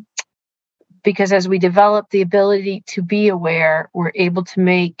 Because as we develop the ability to be aware, we're able to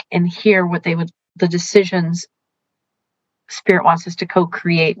make and hear the decisions Spirit wants us to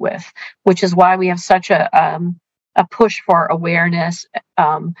co-create with, which is why we have such a push for awareness.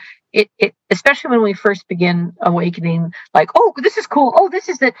 It especially when we first begin awakening, like, oh, this is cool. Oh, this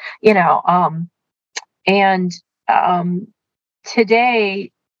is the,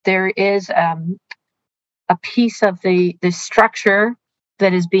 today there is a piece of the structure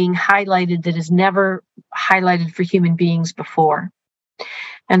that is being highlighted that is never highlighted for human beings before.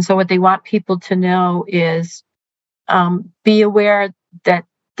 And so what they want people to know is be aware that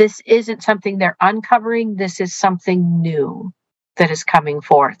this isn't something they're uncovering. This is something new that is coming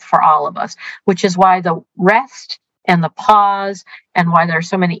forth for all of us, which is why the rest and the pause and why there are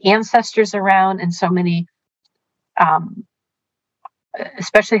so many ancestors around and so many,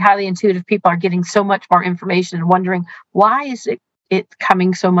 especially highly intuitive people are getting so much more information and wondering, why is it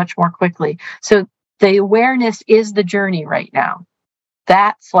coming so much more quickly? So the awareness is the journey right now.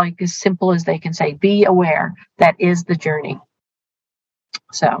 That's like as simple as they can say, be aware. That is the journey.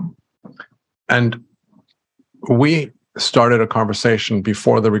 So. And we started a conversation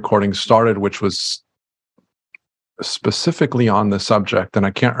before the recording started, which was specifically on the subject. And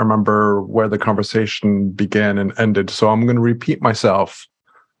I can't remember where the conversation began and ended. So I'm going to repeat myself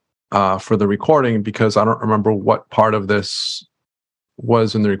for the recording because I don't remember what part of this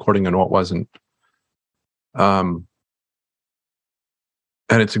was in the recording and what wasn't.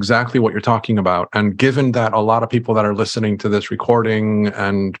 And it's exactly what you're talking about. And given that a lot of people that are listening to this recording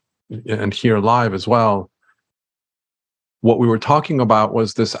and here live as well, what we were talking about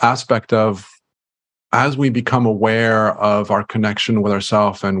was this aspect of, as we become aware of our connection with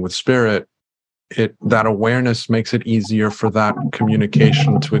ourselves and with spirit, that awareness makes it easier for that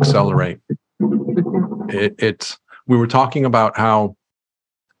communication to accelerate. We were talking about how,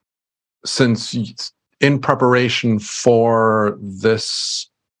 since in preparation for this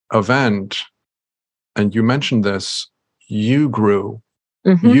event, and you mentioned this, you grew,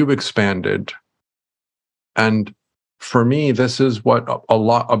 you expanded. And for me, this is what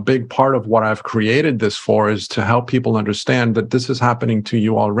a big part of what I've created this for, is to help people understand that this is happening to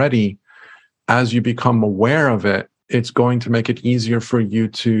you already. As you become aware of it, it's going to make it easier for you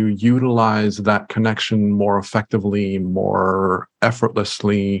to utilize that connection more effectively, more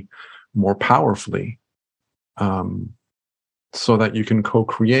effortlessly, more powerfully, so that you can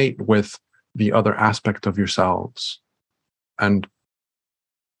co-create with the other aspect of yourselves. And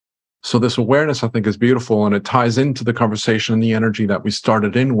so this awareness, I think, is beautiful, and it ties into the conversation and the energy that we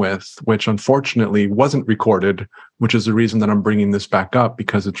started in with, which unfortunately wasn't recorded, which is the reason that I'm bringing this back up,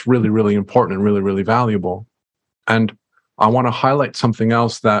 because it's really, really important and really, really valuable. And I want to highlight something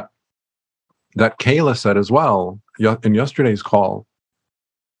else that Kayla said as well in yesterday's call.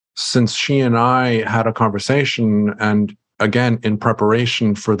 Since she and I had a conversation, and again, in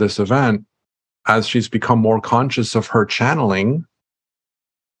preparation for this event, as she's become more conscious of her channeling,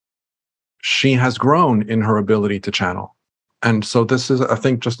 she has grown in her ability to channel. And so this is, I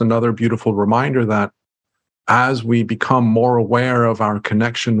think, just another beautiful reminder that as we become more aware of our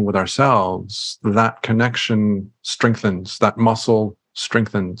connection with ourselves, that connection strengthens, that muscle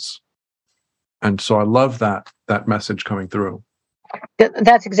strengthens. And so I love that message coming through.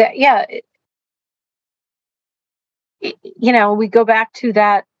 That's exactly, yeah. We go back to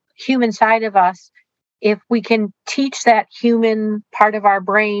that human side of us. If we can teach that human part of our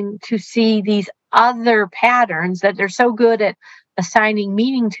brain to see these other patterns that they're so good at assigning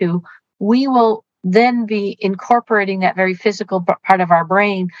meaning to, we will then be incorporating that very physical part of our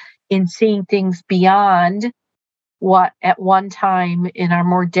brain in seeing things beyond what at one time in our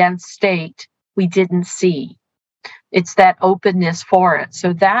more dense state we didn't see. It's that openness for it.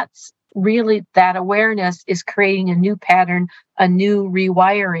 So that's really, that awareness is creating a new pattern, a new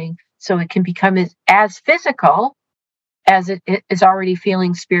rewiring, so it can become as physical as it is already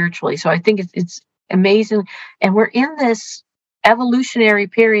feeling spiritually. So I think it's amazing. And we're in this evolutionary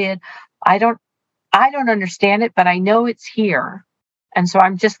period. I don't understand it, but I know it's here. And so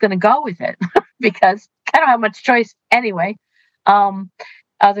I'm just going to go with it because I don't have much choice anyway,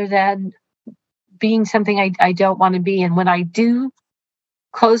 other than being something I don't want to be. And when I do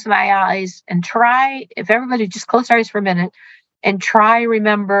close my eyes and try, if everybody just close their eyes for a minute and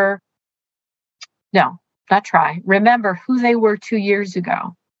remember who they were 2 years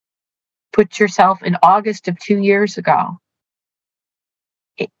ago. Put yourself in August of 2 years ago.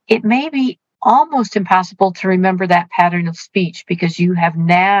 It may be almost impossible to remember that pattern of speech because you have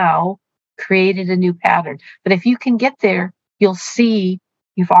now created a new pattern. But if you can get there, you'll see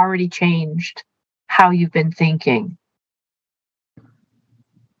you've already changed how you've been thinking.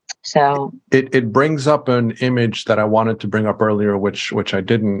 So it brings up an image that I wanted to bring up earlier, which I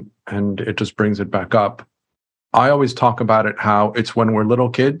didn't, and it just brings it back up. I always talk about it how it's when we're little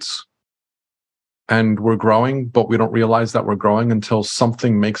kids and we're growing, but we don't realize that we're growing until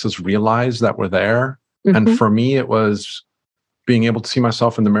something makes us realize that we're there. Mm-hmm. And for me, it was being able to see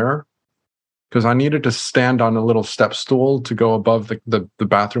myself in the mirror, because I needed to stand on a little step stool to go above the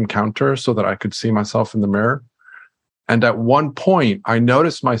bathroom counter so that I could see myself in the mirror. And at one point, I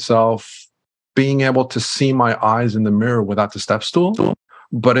noticed myself being able to see my eyes in the mirror without the step stool,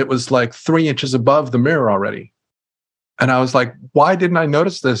 but it was like 3 inches above the mirror already. And I was like, why didn't I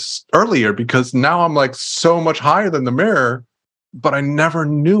notice this earlier? Because now I'm like so much higher than the mirror, but I never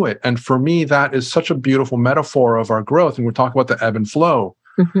knew it. And for me, that is such a beautiful metaphor of our growth. And we're talking about the ebb and flow.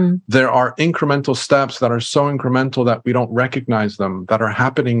 Mm-hmm. There are incremental steps that are so incremental that we don't recognize them, that are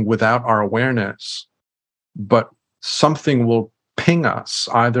happening without our awareness. But something will ping us.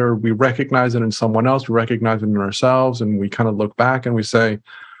 Either we recognize it in someone else, we recognize it in ourselves, and we kind of look back and we say,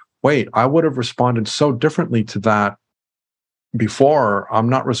 wait, I would have responded so differently to that before. I'm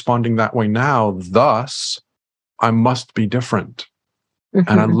not responding that way now. Thus, I must be different.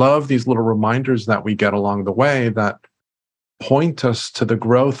 Mm-hmm. And I love these little reminders that we get along the way that point us to the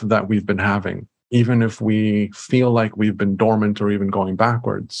growth that we've been having, even if we feel like we've been dormant or even going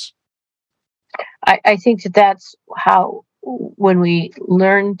backwards. I think that's how, when we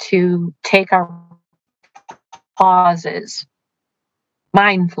learn to take our pauses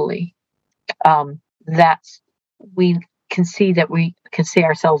mindfully, that's, we can see that we can see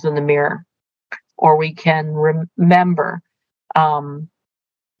ourselves in the mirror, or we can remember. And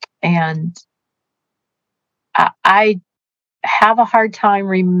I have a hard time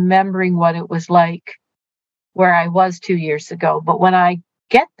remembering what it was like where I was 2 years ago. But when I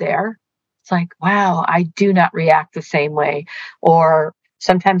get there, it's like, wow, I do not react the same way. Or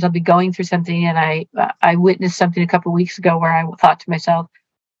sometimes I'll be going through something and I witnessed something a couple of weeks ago where I thought to myself,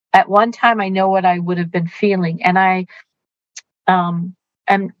 at one time I know what I would have been feeling. And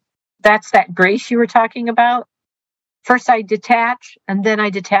and that's that grace you were talking about. First I detach, and then I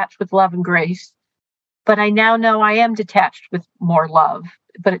detach with love and grace. But I now know I am detached with more love.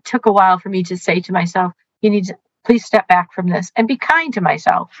 But it took a while for me to say to myself, you need to please step back from this and be kind to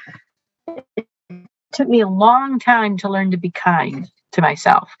myself. It took me a long time to learn to be kind to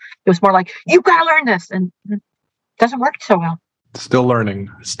myself. It was more like, you've got to learn this. And it doesn't work so well. Still learning.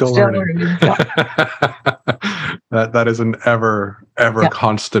 Still learning. That is an ever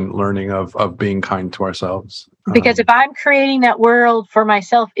constant learning of being kind to ourselves. Because if I'm creating that world for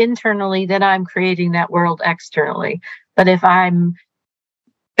myself internally, then I'm creating that world externally. But if I'm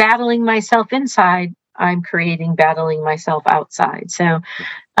battling myself inside, I'm battling myself outside. So,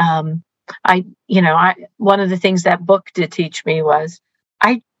 one of the things that book did teach me was,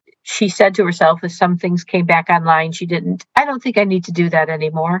 she said to herself, if some things came back online, I don't think I need to do that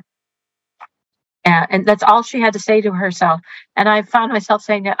anymore. And that's all she had to say to herself. And I found myself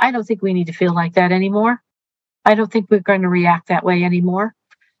saying that I don't think we need to feel like that anymore. I don't think we're going to react that way anymore.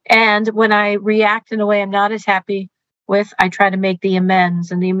 And when I react in a way I'm not as happy with, I try to make the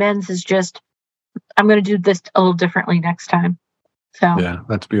amends. And the amends is just, I'm going to do this a little differently next time. So yeah,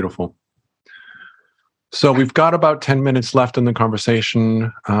 that's beautiful. So we've got about 10 minutes left in the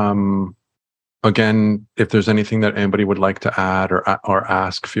conversation. Again, if there's anything that anybody would like to add or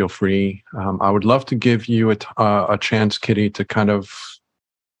ask, feel free. I would love to give you a chance, Kitty, to kind of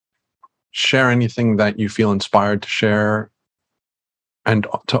share anything that you feel inspired to share, and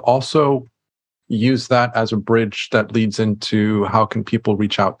to also use that as a bridge that leads into how can people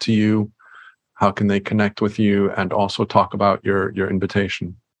reach out to you, how can they connect with you, and also talk about your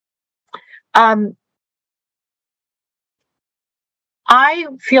invitation. I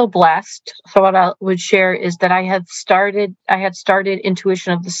feel blessed. So what I would share is that I had started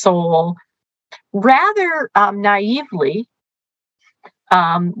Intuition of the Soul rather naively,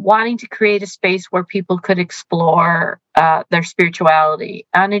 wanting to create a space where people could explore their spirituality.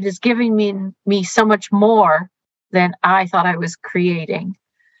 And it is giving me so much more than I thought I was creating.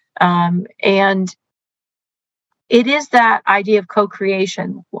 And it is that idea of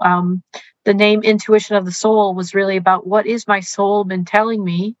co-creation. The name Intuition of the Soul was really about what is my soul been telling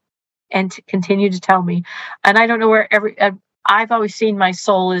me and to continue to tell me. And I don't know where I've always seen my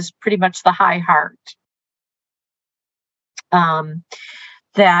soul as pretty much the high heart. And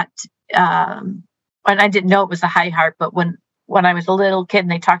I didn't know it was the high heart, but when I was a little kid and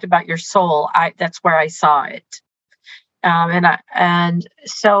they talked about your soul, that's where I saw it. And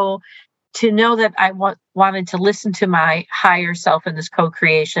so to know that I wanted to listen to my higher self in this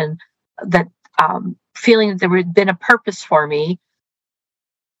co-creation, that feeling that there had been a purpose for me,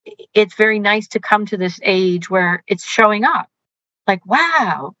 it's very nice to come to this age where it's showing up. Like,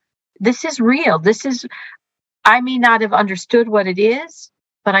 wow, this is real. I may not have understood what it is,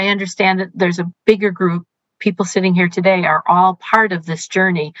 but I understand that there's a bigger group. People sitting here today are all part of this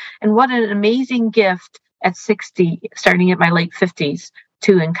journey. And what an amazing gift at 60, starting at my late 50s,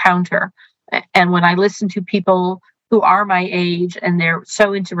 to encounter. And when I listen to people who are my age and they're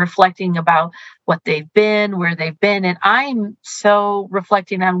so into reflecting about what they've been, where they've been, and I'm so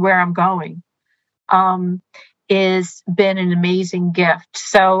reflecting on where I'm going, is been an amazing gift.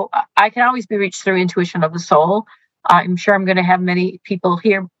 So I can always be reached through Intuition of the Soul. I'm sure I'm going to have many people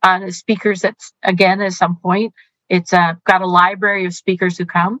here on as speakers at some point. It's got a library of speakers who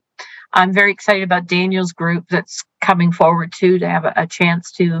come. I'm very excited about Daniel's group that's coming forward too, to have a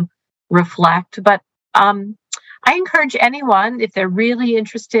chance to reflect. But I encourage anyone, if they're really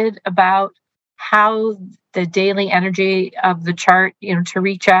interested about how the daily energy of the chart, to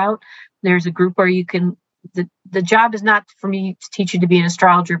reach out. There's a group where you can, the job is not for me to teach you to be an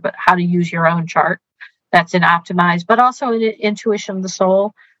astrologer, but how to use your own chart. That's in Optimize, but also in Intuition of the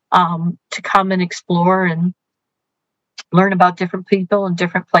Soul, to come and explore and learn about different people in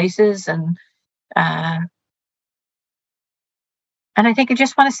different places. And I think I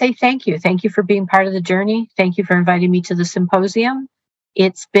just want to say thank you. Thank you for being part of the journey. Thank you for inviting me to the symposium.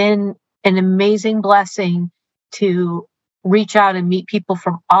 It's been an amazing blessing to reach out and meet people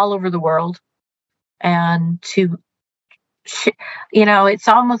from all over the world. And to, it's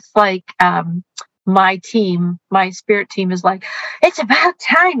almost like my spirit team is like, it's about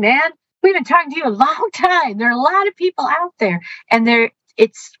time, man. We've been talking to you a long time. There are a lot of people out there. And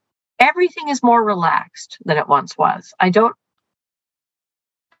everything is more relaxed than it once was.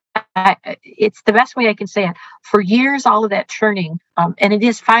 It's the best way I can say it. For years, all of that churning, and it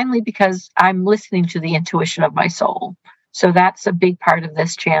is finally because I'm listening to the intuition of my soul. So that's a big part of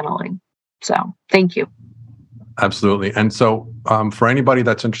this channeling. So thank you. Absolutely. And so for anybody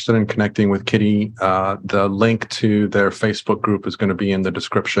that's interested in connecting with Kitty, the link to their Facebook group is going to be in the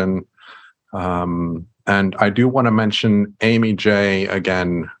description. And I do want to mention Amy J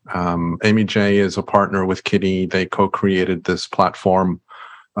again. Amy J is a partner with Kitty. They co-created this platform.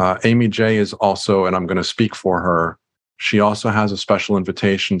 Amy J is also, and I'm going to speak for her, she also has a special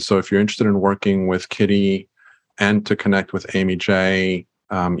invitation. So if you're interested in working with Kitty and to connect with Amy J,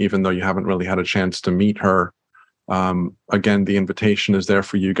 even though you haven't really had a chance to meet her, again, the invitation is there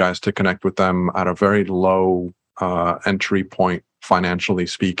for you guys to connect with them at a very low entry point, financially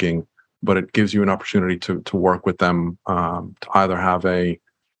speaking, but it gives you an opportunity to work with them, to either have a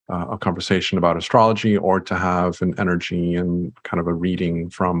conversation about astrology or to have an energy and kind of a reading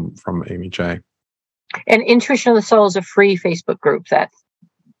from Amy J. And Intuition of the Soul is a free Facebook group.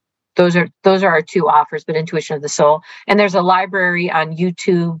 Those are our two offers, but Intuition of the Soul. And there's a library on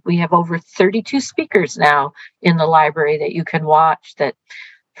YouTube. We have over 32 speakers now in the library that you can watch, that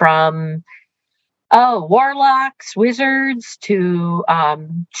from warlocks, wizards, to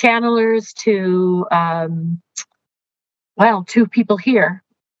channelers, to two people here.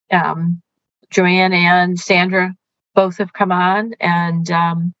 Joanne and Sandra both have come on, and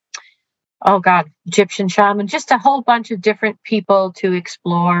Egyptian shaman, just a whole bunch of different people to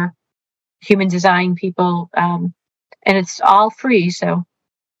explore, human design people, and it's all free. So,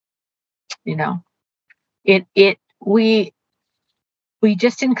 we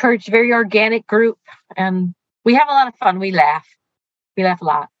just encourage a very organic group, and we have a lot of fun. We laugh a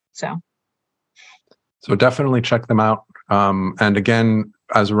lot. So definitely check them out. And again,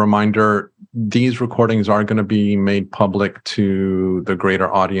 as a reminder, these recordings are going to be made public to the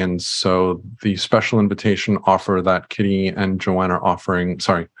greater audience. So the special invitation offer that Kitty and Joanne are offering,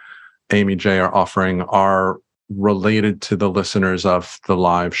 Amy J are offering, are related to the listeners of the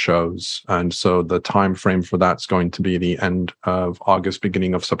live shows. And so the time frame for that's going to be the end of August,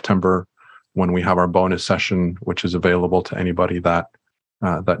 beginning of September, when we have our bonus session, which is available to anybody that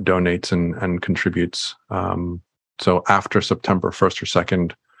donates and contributes. So after September 1st or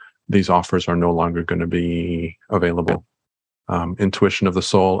 2nd, these offers are no longer going to be available. Intuition of the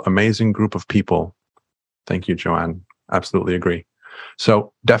Soul, amazing group of people. Thank you, Joanne. Absolutely agree.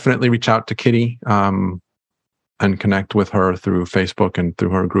 So definitely reach out to Kitty and connect with her through Facebook and through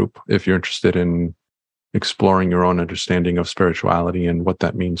her group if you're interested in exploring your own understanding of spirituality and what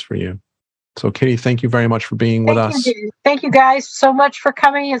that means for you. So, Kitty, thank you very much for being with us. Thank you, guys, so much for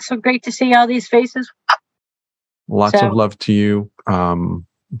coming. It's so great to see all these faces. Lots of love to you.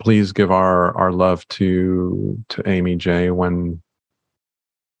 Please give our love to Amy J when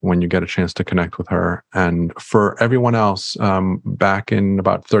you get a chance to connect with her. And for everyone else, back in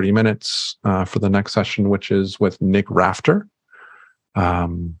about 30 minutes for the next session, which is with Nick Rafter.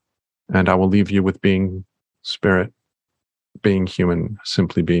 And I will leave you with being spirit, being human,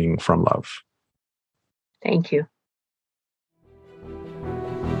 simply being from love. Thank you.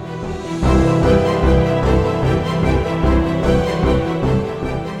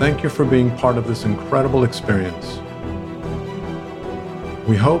 Thank you for being part of this incredible experience.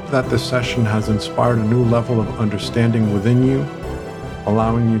 We hope that this session has inspired a new level of understanding within you,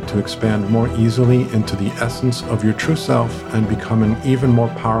 allowing you to expand more easily into the essence of your true self and become an even more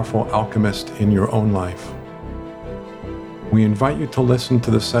powerful alchemist in your own life. We invite you to listen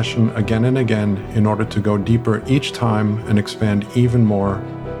to the session again and again in order to go deeper each time and expand even more.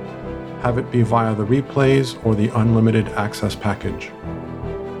 Have it be via the replays or the unlimited access package.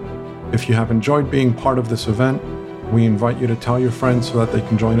 If you have enjoyed being part of this event, we invite you to tell your friends so that they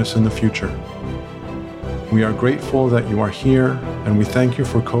can join us in the future. We are grateful that you are here, and we thank you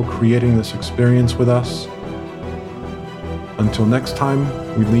for co-creating this experience with us. Until next time,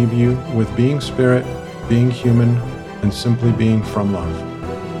 we leave you with being spirit, being human, and simply being from love.